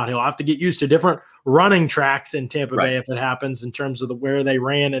podcast about he'll have to get used to different running tracks in Tampa Bay if it happens, in terms of where they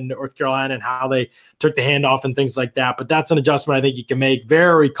ran in North Carolina and how they took the handoff and things like that. But that's an adjustment I think he can make.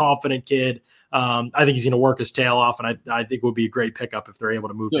 Very confident kid. I think he's going to work his tail off, and I think it would be a great pickup if they're able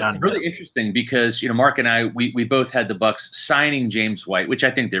to move down. Really interesting because, Mark and I, we both had the Bucs signing James White, which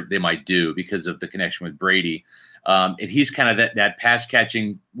I think they might do because of the connection with Brady. And he's kind of that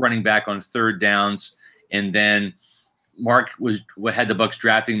pass-catching running back on third downs. And then Mark had the Bucs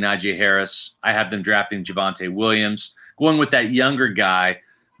drafting Najee Harris. I have them drafting Javonte Williams, going with that younger guy.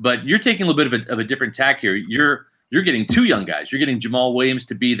 But you're taking a little bit of a different tack here. You're getting 2 young guys. You're getting Jamal Williams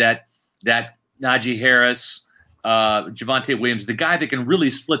to be that Najee Harris, Javonte Williams, the guy that can really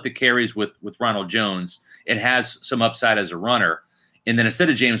split the carries with Ronald Jones and has some upside as a runner. And then instead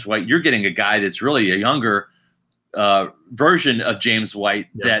of James White, you're getting a guy that's really a younger version of James White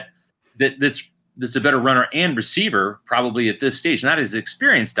that's a better runner and receiver probably at this stage. Not as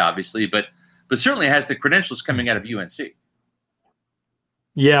experienced, obviously, but certainly has the credentials coming out of UNC.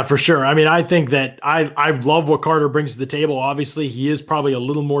 Yeah, for sure. I mean, I think that I love what Carter brings to the table. Obviously, he is probably a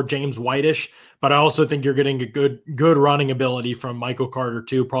little more James White-ish, but I also think you're getting a good running ability from Michael Carter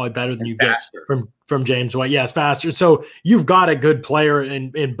too, probably better than you faster. Get from James White. Yes, faster. So you've got a good player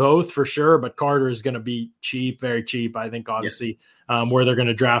in both for sure, but Carter is going to be cheap, very cheap, I think, obviously. Yes. Where they're going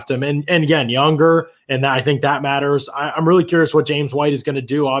to draft him. And again, younger, and I think that matters. I'm really curious what James White is going to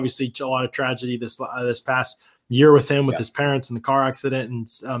do. Obviously, a lot of tragedy this past year with him, with his parents in the car accident.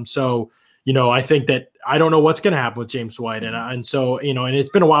 And so, I think that I don't know what's going to happen with James White. And so, and it's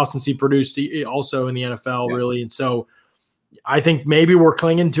been a while since he produced also in the NFL, really. And so I think maybe we're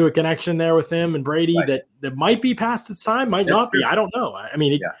clinging to a connection there with him and Brady that might be past its time, might not be. I don't know. I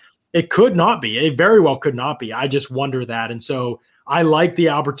mean, it could not be. It very well could not be. I just wonder that. And so I like the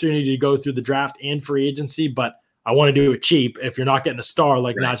opportunity to go through the draft and free agency, but I want to do it cheap. If you're not getting a star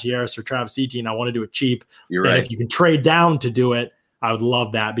like Najee Harris or Travis Etienne, I want to do it cheap. You're right. And if you can trade down to do it, I would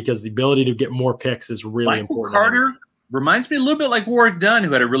love that because the ability to get more picks is really important. Carter reminds me a little bit like Warrick Dunn,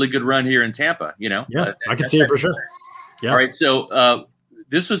 who had a really good run here in Tampa. Yeah, I can see it for sure. Yeah. All right, so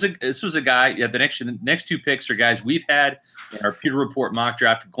this was a guy. Yeah, the next two picks are guys we've had in our Pewter Report mock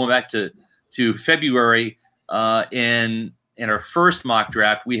draft going back to February. In our first mock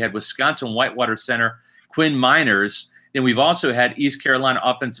draft, we had Wisconsin Whitewater center Quinn Miners. Then we've also had East Carolina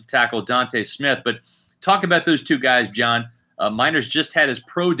offensive tackle Dante Smith. But talk about those two guys, John. Miners just had his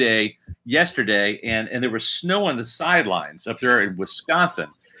pro day yesterday, and there was snow on the sidelines up there in Wisconsin,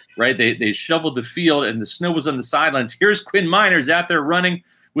 right? They shoveled the field, and the snow was on the sidelines. Here's Quinn Miners out there running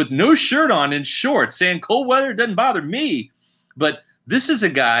with no shirt on in shorts, saying cold weather doesn't bother me. But this is a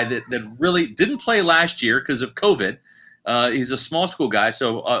guy that really didn't play last year because of COVID. He's a small school guy,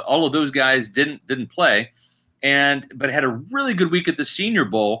 so all of those guys didn't play, but had a really good week at the Senior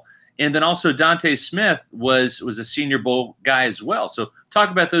Bowl. And then also Dante Smith was a Senior Bowl guy as well. So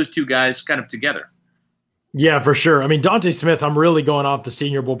talk about those two guys kind of together. Yeah, for sure. I mean, Dante Smith, I'm really going off the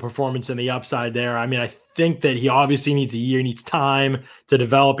Senior Bowl performance and the upside there. I mean, I think that he obviously needs a year, needs time to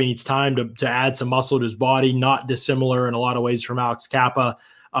develop, he needs time to add some muscle to his body, not dissimilar in a lot of ways from Alex Kappa.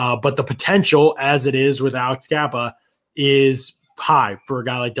 But the potential, as it is with Alex Kappa, is high for a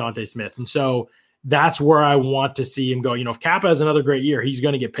guy like Dante Smith. And so that's where I want to see him go. If Kappa has another great year, he's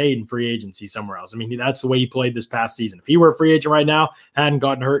going to get paid in free agency somewhere else. I mean, that's the way he played this past season. If he were a free agent right now, hadn't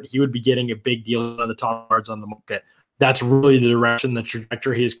gotten hurt, he would be getting a big deal of the top guards on the market. That's really the direction, the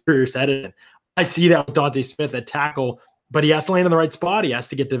trajectory his career is headed in. I see that with Dante Smith at tackle, but he has to land in the right spot. He has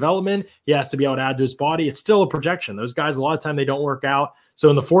to get development. He has to be able to add to his body. It's still a projection. Those guys, a lot of time, they don't work out. So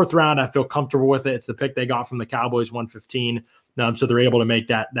in the fourth round, I feel comfortable with it. It's the pick they got from the Cowboys, 115. So they're able to make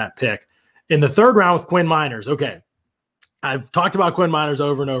that pick. In the third round with Quinn Miners, okay, I've talked about Quinn Miners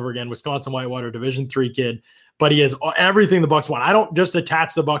over and over again, Wisconsin Whitewater, Division III kid, but he has everything the Bucs want. I don't just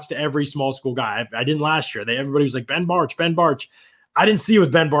attach the Bucs to every small school guy. I didn't last year. Everybody was like, Ben Barch. I didn't see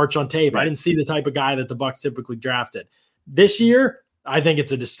with Ben Barch on tape. Right. I didn't see the type of guy that the Bucs typically drafted. This year, I think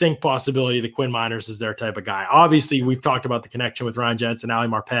it's a distinct possibility that Quinn Miners is their type of guy. Obviously, we've talked about the connection with Ryan Jensen, Ali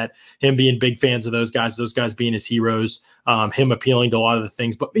Marpet, him being big fans of those guys being his heroes, him appealing to a lot of the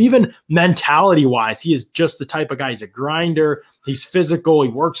things. But even mentality-wise, he is just the type of guy. He's a grinder. He's physical. He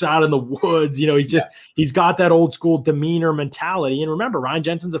works out in the woods. He's got that old school demeanor mentality. And remember, Ryan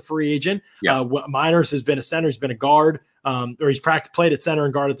Jensen's a free agent. Yeah. Miners has been a center. He's been a guard. Or he's played at center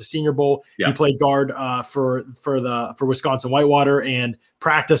and guard at the Senior Bowl. Yeah. He played guard for Wisconsin Whitewater and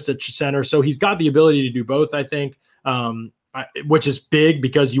practiced at center. So he's got the ability to do both, I think, which is big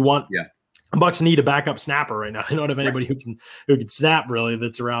because you want Bucs need a backup snapper right now. They don't have anybody who can snap really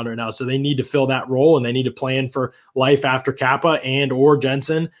that's around right now. So they need to fill that role and they need to plan for life after Kappa and or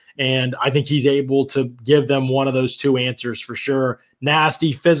Jensen. And I think he's able to give them one of those two answers for sure.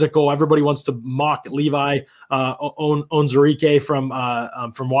 Nasty, physical. Everybody wants to mock Levi Onwuzurike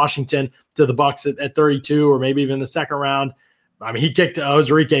from Washington to the Bucs at 32 or maybe even the second round. I mean, he kicked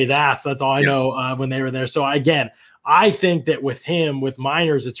Onwuzurike's ass. That's all I know when they were there. So again, I think that with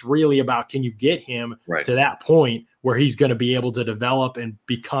Miners, it's really about can you get him to that point where he's going to be able to develop and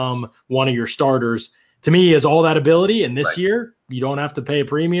become one of your starters. To me, he has all that ability. And this year, you don't have to pay a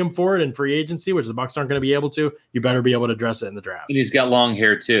premium for it in free agency, which the Bucs aren't going to be able to. You better be able to address it in the draft. And he's got long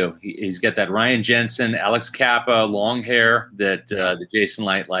hair too. He's got that Ryan Jensen, Alex Kappa, long hair that Jason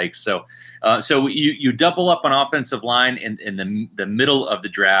Light likes. So you double up on offensive line in the middle of the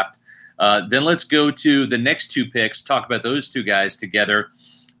draft. Then let's go to the next two picks, talk about those two guys together.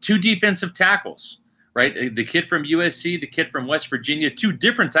 Two defensive tackles, right? The kid from USC, the kid from West Virginia, two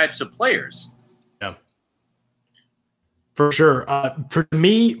different types of players. Yeah, for sure. For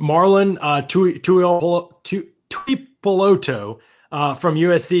me, Marlon Tuipulotu from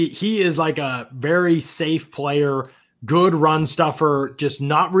USC, he is like a very safe player, good run stuffer, just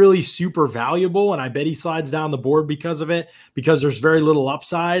not really super valuable. And I bet he slides down the board because of it, because there's very little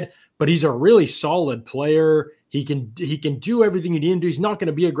upside. But he's a really solid player. He can do everything you need him to do. He's not going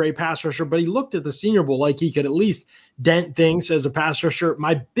to be a great pass rusher, but he looked at the Senior Bowl like he could at least dent things as a pass rusher.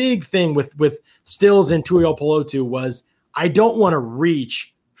 My big thing with Stills and Tuipulotu was I don't want to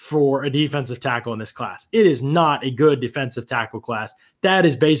reach for a defensive tackle in this class. It is not a good defensive tackle class. That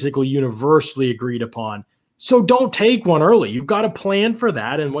is basically universally agreed upon. So don't take one early. You've got to plan for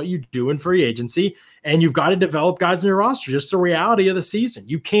that and what you do in free agency, and you've got to develop guys in your roster. Just the reality of the season.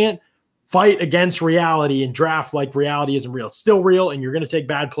 You can't fight against reality and draft like reality isn't real. It's still real, and you're going to take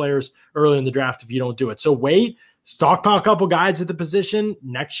bad players early in the draft if you don't do it. So wait, stockpile a couple guys at the position.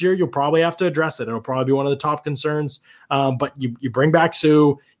 Next year, you'll probably have to address it. It'll probably be one of the top concerns. But you bring back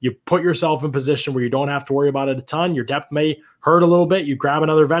Sue. You put yourself in position where you don't have to worry about it a ton. Your depth may hurt a little bit. You grab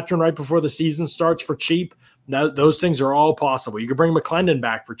another veteran right before the season starts for cheap. Those things are all possible. You could bring McClendon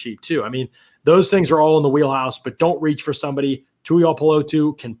back for cheap too. I mean, those things are all in the wheelhouse, but don't reach for somebody.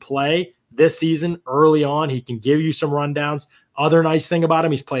 Tuipulotu can play this season early on. He can give you some rundowns. Other nice thing about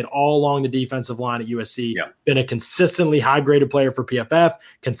him, he's played all along the defensive line at USC, been a consistently high-graded player for PFF,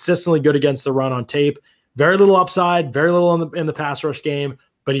 consistently good against the run on tape. Very little upside, very little in the pass rush game,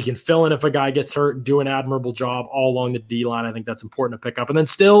 but he can fill in if a guy gets hurt and do an admirable job all along the D-line. I think that's important to pick up. And then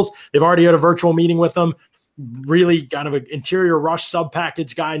Stills, they've already had a virtual meeting with him. Really kind of an interior rush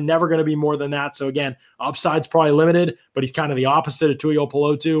sub-package guy, never going to be more than that. So again, upside's probably limited, but he's kind of the opposite of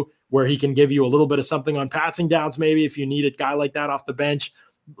Tuipulotu, where he can give you a little bit of something on passing downs maybe if you need a guy like that off the bench.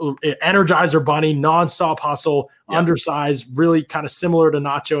 Energizer bunny, nonstop hustle, undersized, really kind of similar to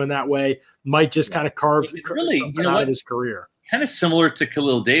Nacho in that way. Might just kind of carve something out of his career. Kind of similar to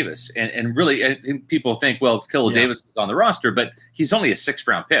Khalil Davis. And really, people think, well, Khalil Davis is on the roster, but he's only a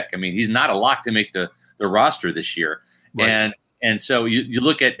 6th-round pick. I mean, he's not a lock to make the roster this year. Right. And so you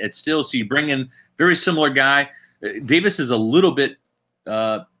look at Stills, so you bring in very similar guy. Davis is a little bit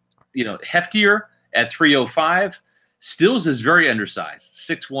heftier at 305. Stills is very undersized,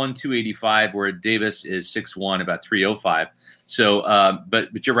 6'1", 285, where Davis is 6'1", about 305. So,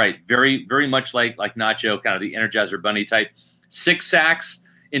 but you're right, very, very much like Nacho, kind of the Energizer Bunny type. 6 sacks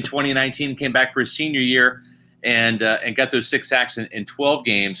in 2019, came back for his senior year and got those 6 sacks in 12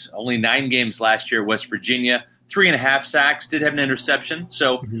 games. Only 9 games last year. West Virginia, 3.5 sacks. Did have an interception.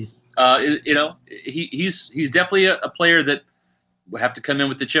 So, he's definitely a player that will have to come in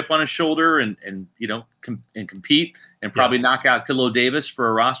with the chip on his shoulder and compete and probably knock out Khalil Davis for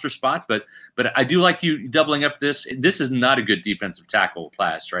a roster spot. But I do like you doubling up this. This is not a good defensive tackle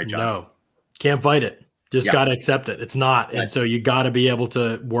class, right, John? No, can't fight it. Just got to accept it. It's not. Right. And so you got to be able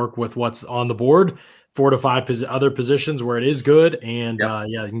to work with what's on the board, 4 to 5 other positions where it is good. And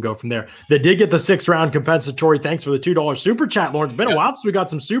you can go from there. They did get the 6th-round compensatory. Thanks for the $2 super chat, Lawrence. It's been a while since we got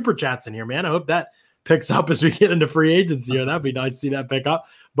some super chats in here, man. I hope that picks up as we get into free agency here. That'd be nice to see that pick up.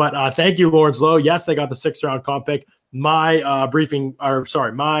 But thank you, Lawrence Lowe. Yes, they got the 6th-round comp pick. My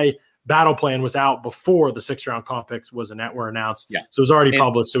my battle plan was out before the 6th-round comp picks were announced. Yeah. So it was already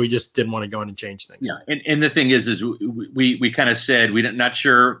published, so we just didn't want to go in and change things. Yeah, and the thing is we kind of said we're not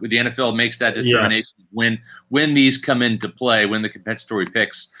sure the NFL makes that determination when these come into play, when the compensatory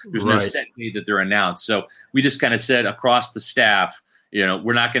picks, there's no set date that they're announced. So we just kind of said across the staff,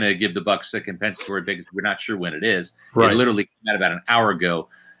 we're not going to give the Bucs a compensatory pick because we're not sure when it is. It literally came out about an hour ago,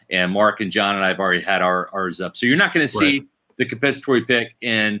 and Mark and John and I have already had ours up. So you're not going to see the compensatory pick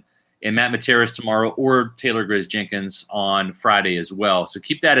in Matt Materis tomorrow or Taylor Grizz Jenkins on Friday as well. So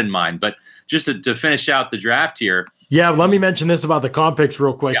keep that in mind. But just to finish out the draft here. Yeah, let me mention this about the comp picks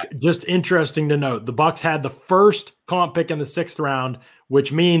real quick. Yeah. Just interesting to note, the Bucs had the first comp pick in the 6th round,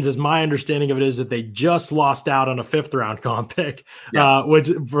 which means, as my understanding of it is, that they just lost out on a 5th-round comp pick, which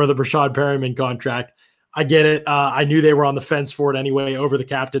for the Brashad Perryman contract. I get it. I knew they were on the fence for it anyway. Over the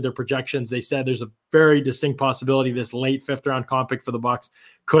Cap did their projections. They said there's a very distinct possibility this late 5th-round comp pick for the Bucs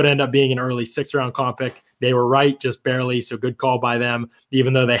could end up being an early 6th-round comp pick. They were right, just barely. So good call by them.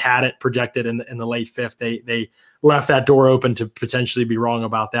 Even though they had it projected in the late 5th, they left that door open to potentially be wrong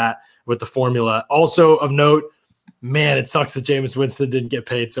about that with the formula. Also of note, man, it sucks that Jameis Winston didn't get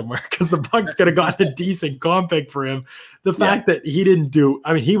paid somewhere because the Bucs could have gotten a decent comp pick for him. The fact that he didn't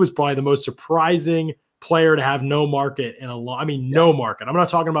he was probably the most surprising player to have no market in no market. I'm not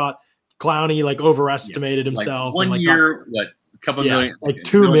talking about Clowney overestimated himself. Like 1 year, a couple million,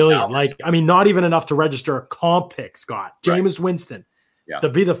 $2 million. Not even enough to register a comp pick, Scott. Jameis Winston. Yeah. To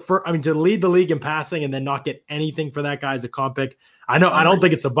be the first, to lead the league in passing and then not get anything for that guy as a comp pick. I don't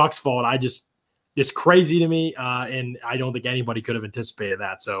think it's the Bucs' fault. It's crazy to me, and I don't think anybody could have anticipated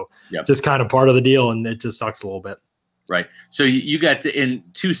that. So just kind of part of the deal, and it just sucks a little bit. Right. So you got in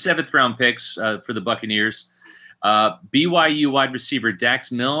 2 7th-round picks for the Buccaneers, BYU wide receiver Dax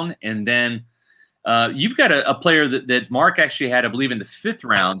Milne, and then you've got a player that Mark actually had, I believe, in the 5th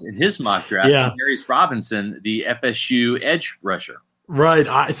round in his mock draft, Janarius Robinson, the FSU edge rusher.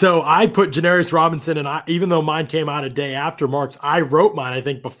 Right. So I put Janarius Robinson, and even though mine came out a day after Mark's, I wrote mine, I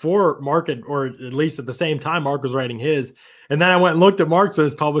think, before Mark, or at least at the same time Mark was writing his. And then I went and looked at Mark's that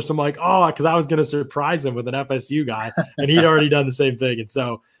was published. I'm like, oh, because I was going to surprise him with an FSU guy, and he'd already done the same thing. And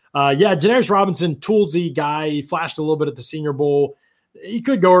so, Janarius Robinson, toolsy guy. He flashed a little bit at the Senior Bowl. He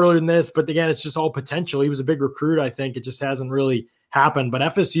could go earlier than this, but again, it's just all potential. He was a big recruit. I think it just hasn't really happened. But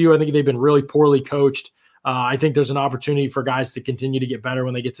FSU, I think they've been really poorly coached. I think there's an opportunity for guys to continue to get better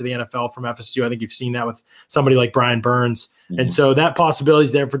when they get to the NFL from FSU. I think you've seen that with somebody like Brian Burns. Mm-hmm. And so that possibility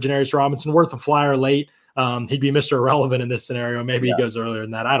is there for Janarius Robinson. Worth a flyer late. He'd be Mr. Irrelevant in this scenario. Maybe he goes earlier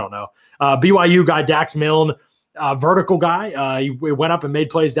than that. I don't know. BYU guy, Dax Milne, vertical guy. He went up and made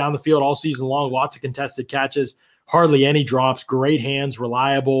plays down the field all season long. Lots of contested catches. Hardly any drops, great hands,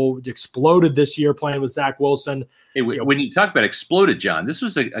 reliable, exploded this year playing with Zach Wilson. Hey, when you talk about exploded, John, this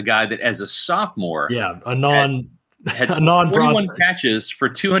was a guy that as a sophomore had a 21 catches for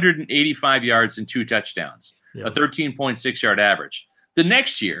 285 yards and 2 touchdowns, a 13.6 yard average. The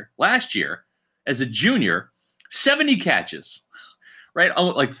next year, last year, as a junior, 70 catches, right?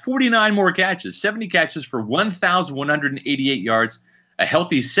 Like 49 more catches, 70 catches for 1,188 yards, a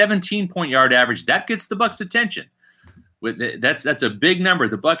healthy 17-point yard average. That gets the Bucs' attention. That's a big number.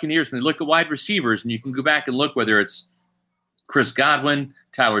 The Buccaneers, when they look at wide receivers, and you can go back and look whether it's Chris Godwin,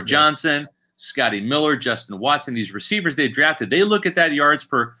 Tyler Johnson, Scotty Miller, Justin Watson, these receivers they've drafted, they look at that yards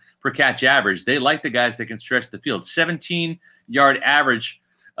per catch average. They like the guys that can stretch the field. 17-yard average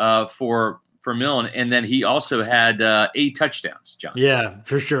for Milne, and then he also had 8 touchdowns, John. Yeah,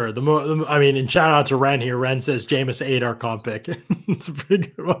 for sure. And shout out to Ren here. Ren says Jameis 8 our comp pick. It's a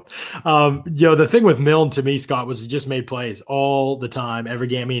pretty good one. The thing with Milne to me, Scott, was he just made plays all the time, every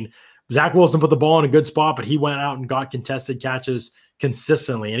game. I mean, Zach Wilson put the ball in a good spot, but he went out and got contested catches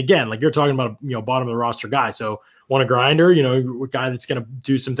consistently. And again, like you're talking about, bottom of the roster guy. So want a grinder, a guy that's going to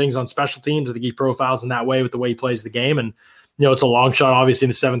do some things on special teams. I think he profiles in that way with the way he plays the game. And it's a long shot, obviously, in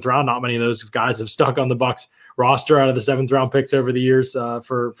the 7th round. Not many of those guys have stuck on the Bucs roster out of the 7th round picks over the years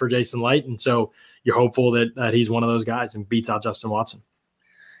for Jason Light. And so you're hopeful that he's one of those guys and beats out Justin Watson.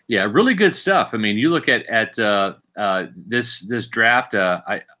 Yeah, really good stuff. I mean, you look at this draft.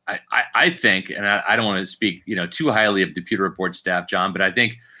 I think, and I don't want to speak too highly of the Pewter Report staff, John, but I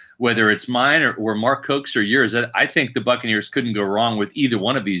think whether it's mine or Mark Cook's or yours, I think the Buccaneers couldn't go wrong with either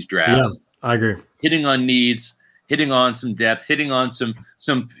one of these drafts. Yeah, I agree. Hitting on needs, hitting on some depth, hitting on some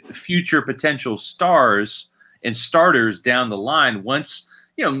future potential stars and starters down the line. Once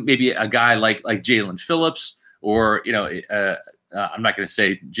maybe a guy like Jalen Phillips or I'm not going to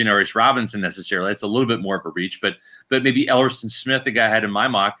say Janarius Robinson necessarily. That's a little bit more of a reach, but maybe Ellerson Smith, the guy I had in my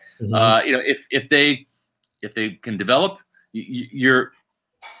mock. Mm-hmm. If they can develop, you're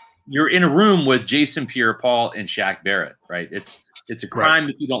in a room with Jason Pierre-Paul and Shaq Barrett, right? It's a crime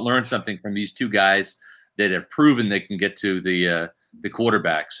if you don't learn something from these two guys that have proven they can get to the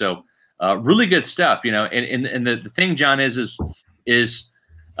quarterback. So really good stuff, And the thing, John, is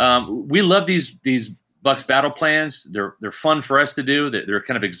we love these Bucs battle plans. They're fun for us to do. They're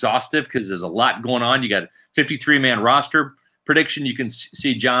kind of exhaustive because there's a lot going on. You got a 53-man roster prediction. You can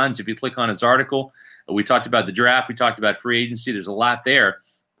see John's if you click on his article. We talked about the draft. We talked about free agency. There's a lot there.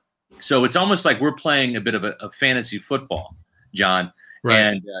 So it's almost like we're playing a bit of a fantasy football, John. Right.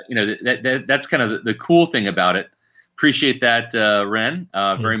 And that's kind of the cool thing about it. Appreciate that, Ren,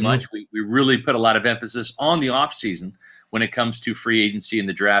 very much. We really put a lot of emphasis on the off season when it comes to free agency and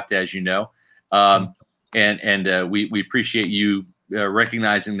the draft, as you know. And we appreciate you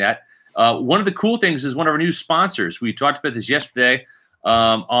recognizing that. One of the cool things is one of our new sponsors. We talked about this yesterday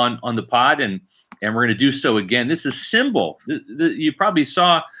on the pod, and we're going to do so again. This is Symbol. You probably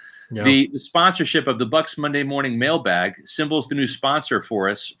saw the sponsorship of the Bucs Monday Morning Mailbag. Symbol's the new sponsor for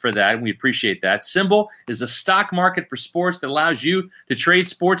us for that, and we appreciate that. Symbol is a stock market for sports that allows you to trade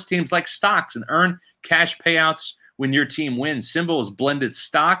sports teams like stocks and earn cash payouts when your team wins. Symbol has blended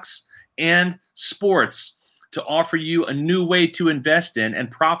stocks and sports to offer you a new way to invest in and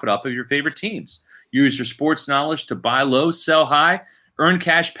profit off of your favorite teams. Use your sports knowledge to buy low, sell high, earn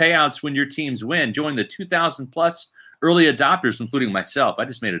cash payouts when your teams win. Join the 2,000 plus early adopters, including myself. I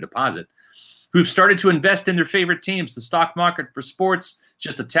just made a deposit, who've started to invest in their favorite teams. The stock market for sports,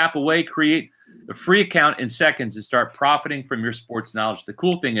 just a tap away. Create a free account in seconds and start profiting from your sports knowledge. The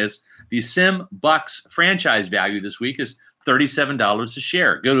cool thing is the Sim Bucs franchise value this week is $37 a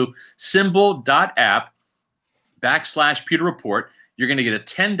share. Go to symbol.app/Pewter Report. You're going to get a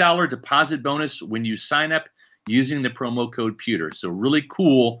 $10 deposit bonus when you sign up using the promo code Pewter. So really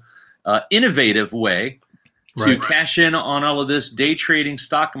cool, innovative way to cash in on all of this day trading,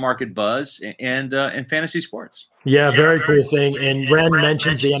 stock market buzz, and fantasy sports. Yeah, very cool thing. And Ren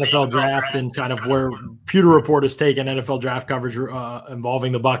mentions the NFL draft and kind of where Pewter Report has taken NFL draft coverage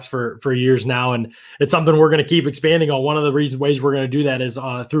involving the Bucs for years now, and it's something we're going to keep expanding on. One of the ways we're going to do that is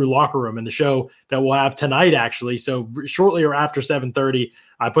through Locker Room and the show that we'll have tonight, actually. So shortly or after 7:30,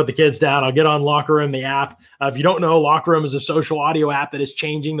 I put the kids down. I'll get on Locker Room, the app. If you don't know, Locker Room is a social audio app that is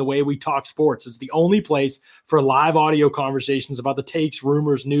changing the way we talk sports. It's the only place for live audio conversations about the takes,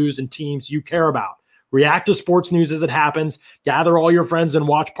 rumors, news, and teams you care about. React to sports news as it happens, gather all your friends and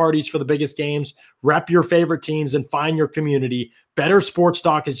watch parties for the biggest games, rep your favorite teams, and find your community. Better Sports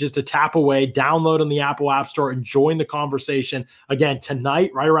Talk is just a tap away. Download on the Apple App Store and join the conversation. Again, tonight,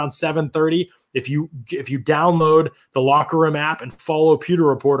 right around 7:30, if you download the Locker Room app and follow Pewter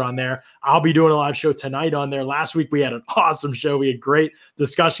Report on there, I'll be doing a live show tonight on there. Last week, we had an awesome show. We had great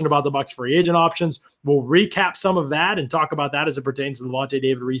discussion about the Bucs free agent options. We'll recap some of that and talk about that as it pertains to the Lavonte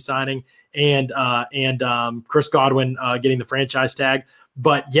David re-signing and Chris Godwin getting the franchise tag.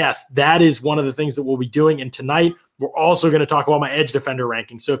 But yes, that is one of the things that we'll be doing. And tonight, we're also going to talk about my edge defender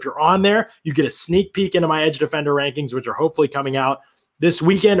rankings. So if you're on there, you get a sneak peek into my edge defender rankings, which are hopefully coming out this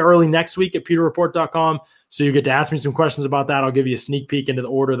weekend, early next week at pewterreport.com. So you get to ask me some questions about that. I'll give you a sneak peek into the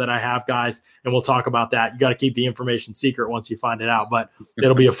order that I have, guys, and we'll talk about that. You got to keep the information secret once you find it out, but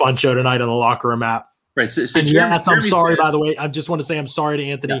it'll be a fun show tonight on the Locker Room app. Right. So yes, I'm sorry, by the way. I just want to say I'm sorry to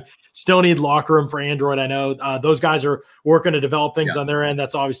Anthony. Yeah. Still need Locker Room for Android. I know those guys are working to develop things on their end.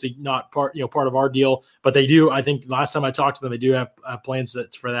 That's obviously not part of our deal, but they do. I think last time I talked to them, they do have plans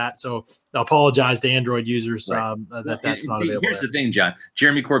for that. So I apologize to Android users that's not available. Here's the thing, John.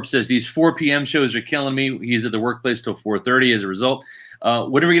 Jeremy Corp says these 4 p.m. shows are killing me. He's at the workplace till 4:30 as a result.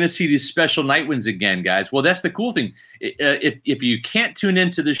 When are we going to see these special night ones again, guys? Well, that's the cool thing. If you can't tune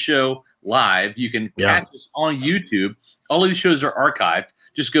into the show live, you can catch us on YouTube. All of these shows are archived.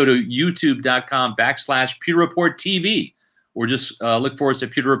 Just go to youtube.com/Pewter Report TV, or just look for us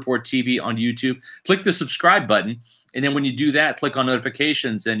at Pewter Report TV on YouTube. Click the subscribe button, and then when you do that, click on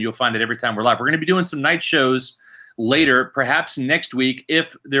notifications, and you'll find it every time we're live. We're going to be doing some night shows later, perhaps next week,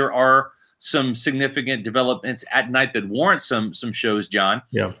 if there are some significant developments at night that warrant some shows, John.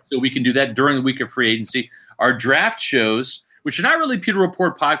 Yeah. So we can do that during the week of free agency. Our draft shows, which are not really Pewter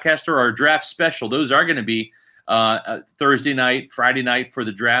Report podcast or our draft special, those are going to be Thursday night, Friday night for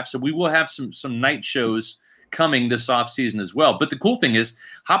the draft. So we will have some night shows coming this offseason as well. But the cool thing is,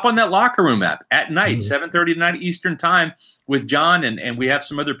 hop on that Locker Room app at night, 7:30 tonight Eastern time with John, and we have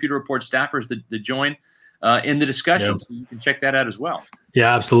some other Pewter Report staffers that join in the discussion. So you can check that out as well.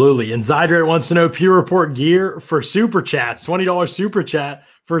 Yeah, absolutely. And Zydrate wants to know Pewter Report gear for Super Chats, $20 Super Chat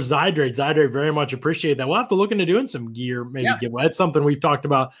for Zydrate. Zydrate, very much appreciate that. We'll have to look into doing some gear, maybe giveaway. That's something we've talked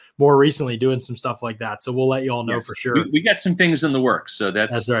about more recently, doing some stuff like that. So we'll let you all know for sure. We got some things in the works, so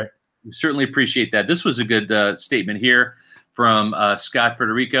that's right. We certainly appreciate that. This was a good statement here from Scott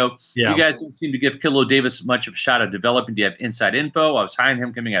Federico. Yeah. You guys don't seem to give Khalil Davis much of a shot at developing. Do you have inside info? I was high on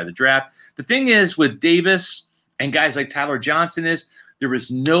him coming out of the draft. The thing is with Davis and guys like Tyler Johnson is there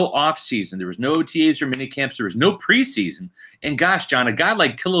was no offseason. There was no OTAs or mini camps. There was no preseason. And gosh, John, a guy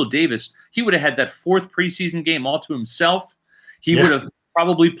like Khalil Davis, he would have had that 4th preseason game all to himself. He would have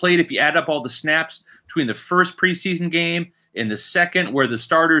probably played, if you add up all the snaps between the first preseason game and the second, where the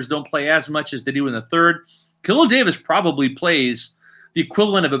starters don't play as much as they do in the third. Khalil Davis probably plays the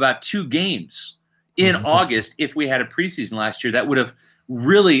equivalent of about 2 games in August if we had a preseason last year. That would have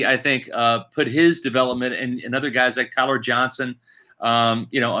really, I think, put his development and other guys like Tyler Johnson, on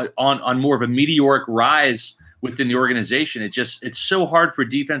more of a meteoric rise within the organization. It's so hard for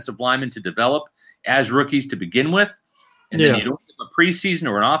defensive linemen to develop as rookies to begin with, and then you don't have a preseason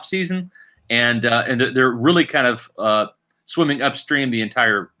or an off season, and they're really kind of swimming upstream the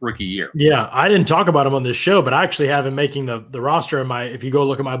entire rookie year. Yeah, I didn't talk about him on this show, but I actually have him making the roster in if you go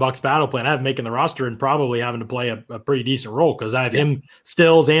look at my Bucs battle plan, I have him making the roster and probably having to play a pretty decent role because I have him,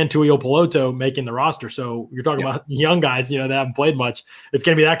 Stills, and Tuiopoloto making the roster. So you're talking about young guys, that haven't played much. It's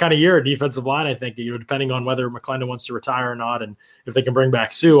going to be that kind of year, defensive line, I think, depending on whether McClendon wants to retire or not, and if they can bring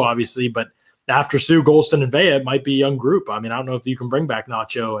back Sue, obviously. But after Sue, Golston, and Vea, it might be a young group. I mean, I don't know if you can bring back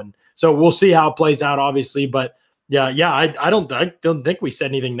Nacho. And so we'll see how it plays out, obviously. But I don't think we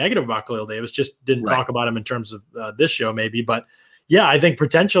said anything negative about Khalil Davis. Just didn't talk about him in terms of this show, maybe. But I think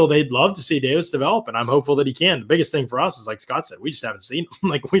potential. They'd love to see Davis develop, and I'm hopeful that he can. The biggest thing for us is, like Scott said, we just haven't seen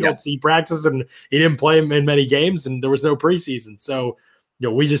him. We don't see practice, and he didn't play him in many games, and there was no preseason. So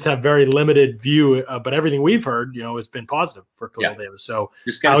we just have very limited view. But everything we've heard, has been positive for Khalil Davis. So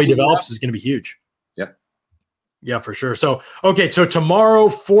how he develops is going to be huge. Yep. Yeah, for sure. So, so tomorrow,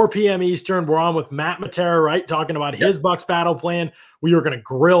 4 p.m. Eastern, we're on with Matt Matera, right? Talking about his Bucs battle plan. We are going to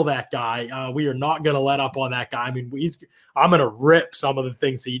grill that guy. We are not going to let up on that guy. I mean, I'm going to rip some of the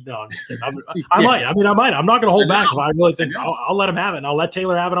things he. No, I'm just kidding. I might. I'm not going to hold back if I really think so. I'll let him have it. And I'll let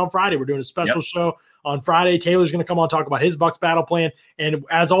Taylor have it on Friday. We're doing a special show on Friday. Taylor's going to come on and talk about his Bucks battle plan. And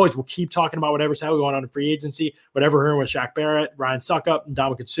as always, we'll keep talking about whatever's how we going on in free agency, whatever we're hearing with Shaq Barrett, Ryan Suckup,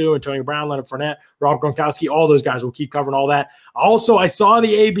 Ndamukong Suh, Antonio Brown, Leonard Fournette, Rob Gronkowski, all those guys. We'll keep covering all that. Also, I saw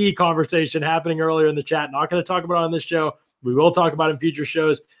the AB conversation happening earlier in the chat. Not going to talk about it on this show. We will talk about it in future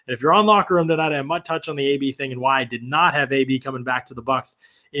shows. And if you're on Locker Room tonight, I might touch on the AB thing and why I did not have AB coming back to the Bucks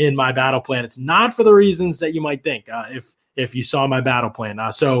in my battle plan. It's not for the reasons that you might think if you saw my battle plan.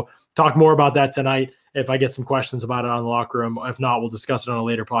 So talk more about that tonight if I get some questions about it on the Locker Room. If not, we'll discuss it on a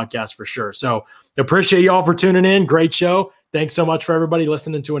later podcast for sure. So appreciate you all for tuning in. Great show. Thanks so much for everybody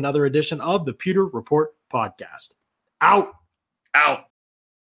listening to another edition of the Pewter Report podcast. Out.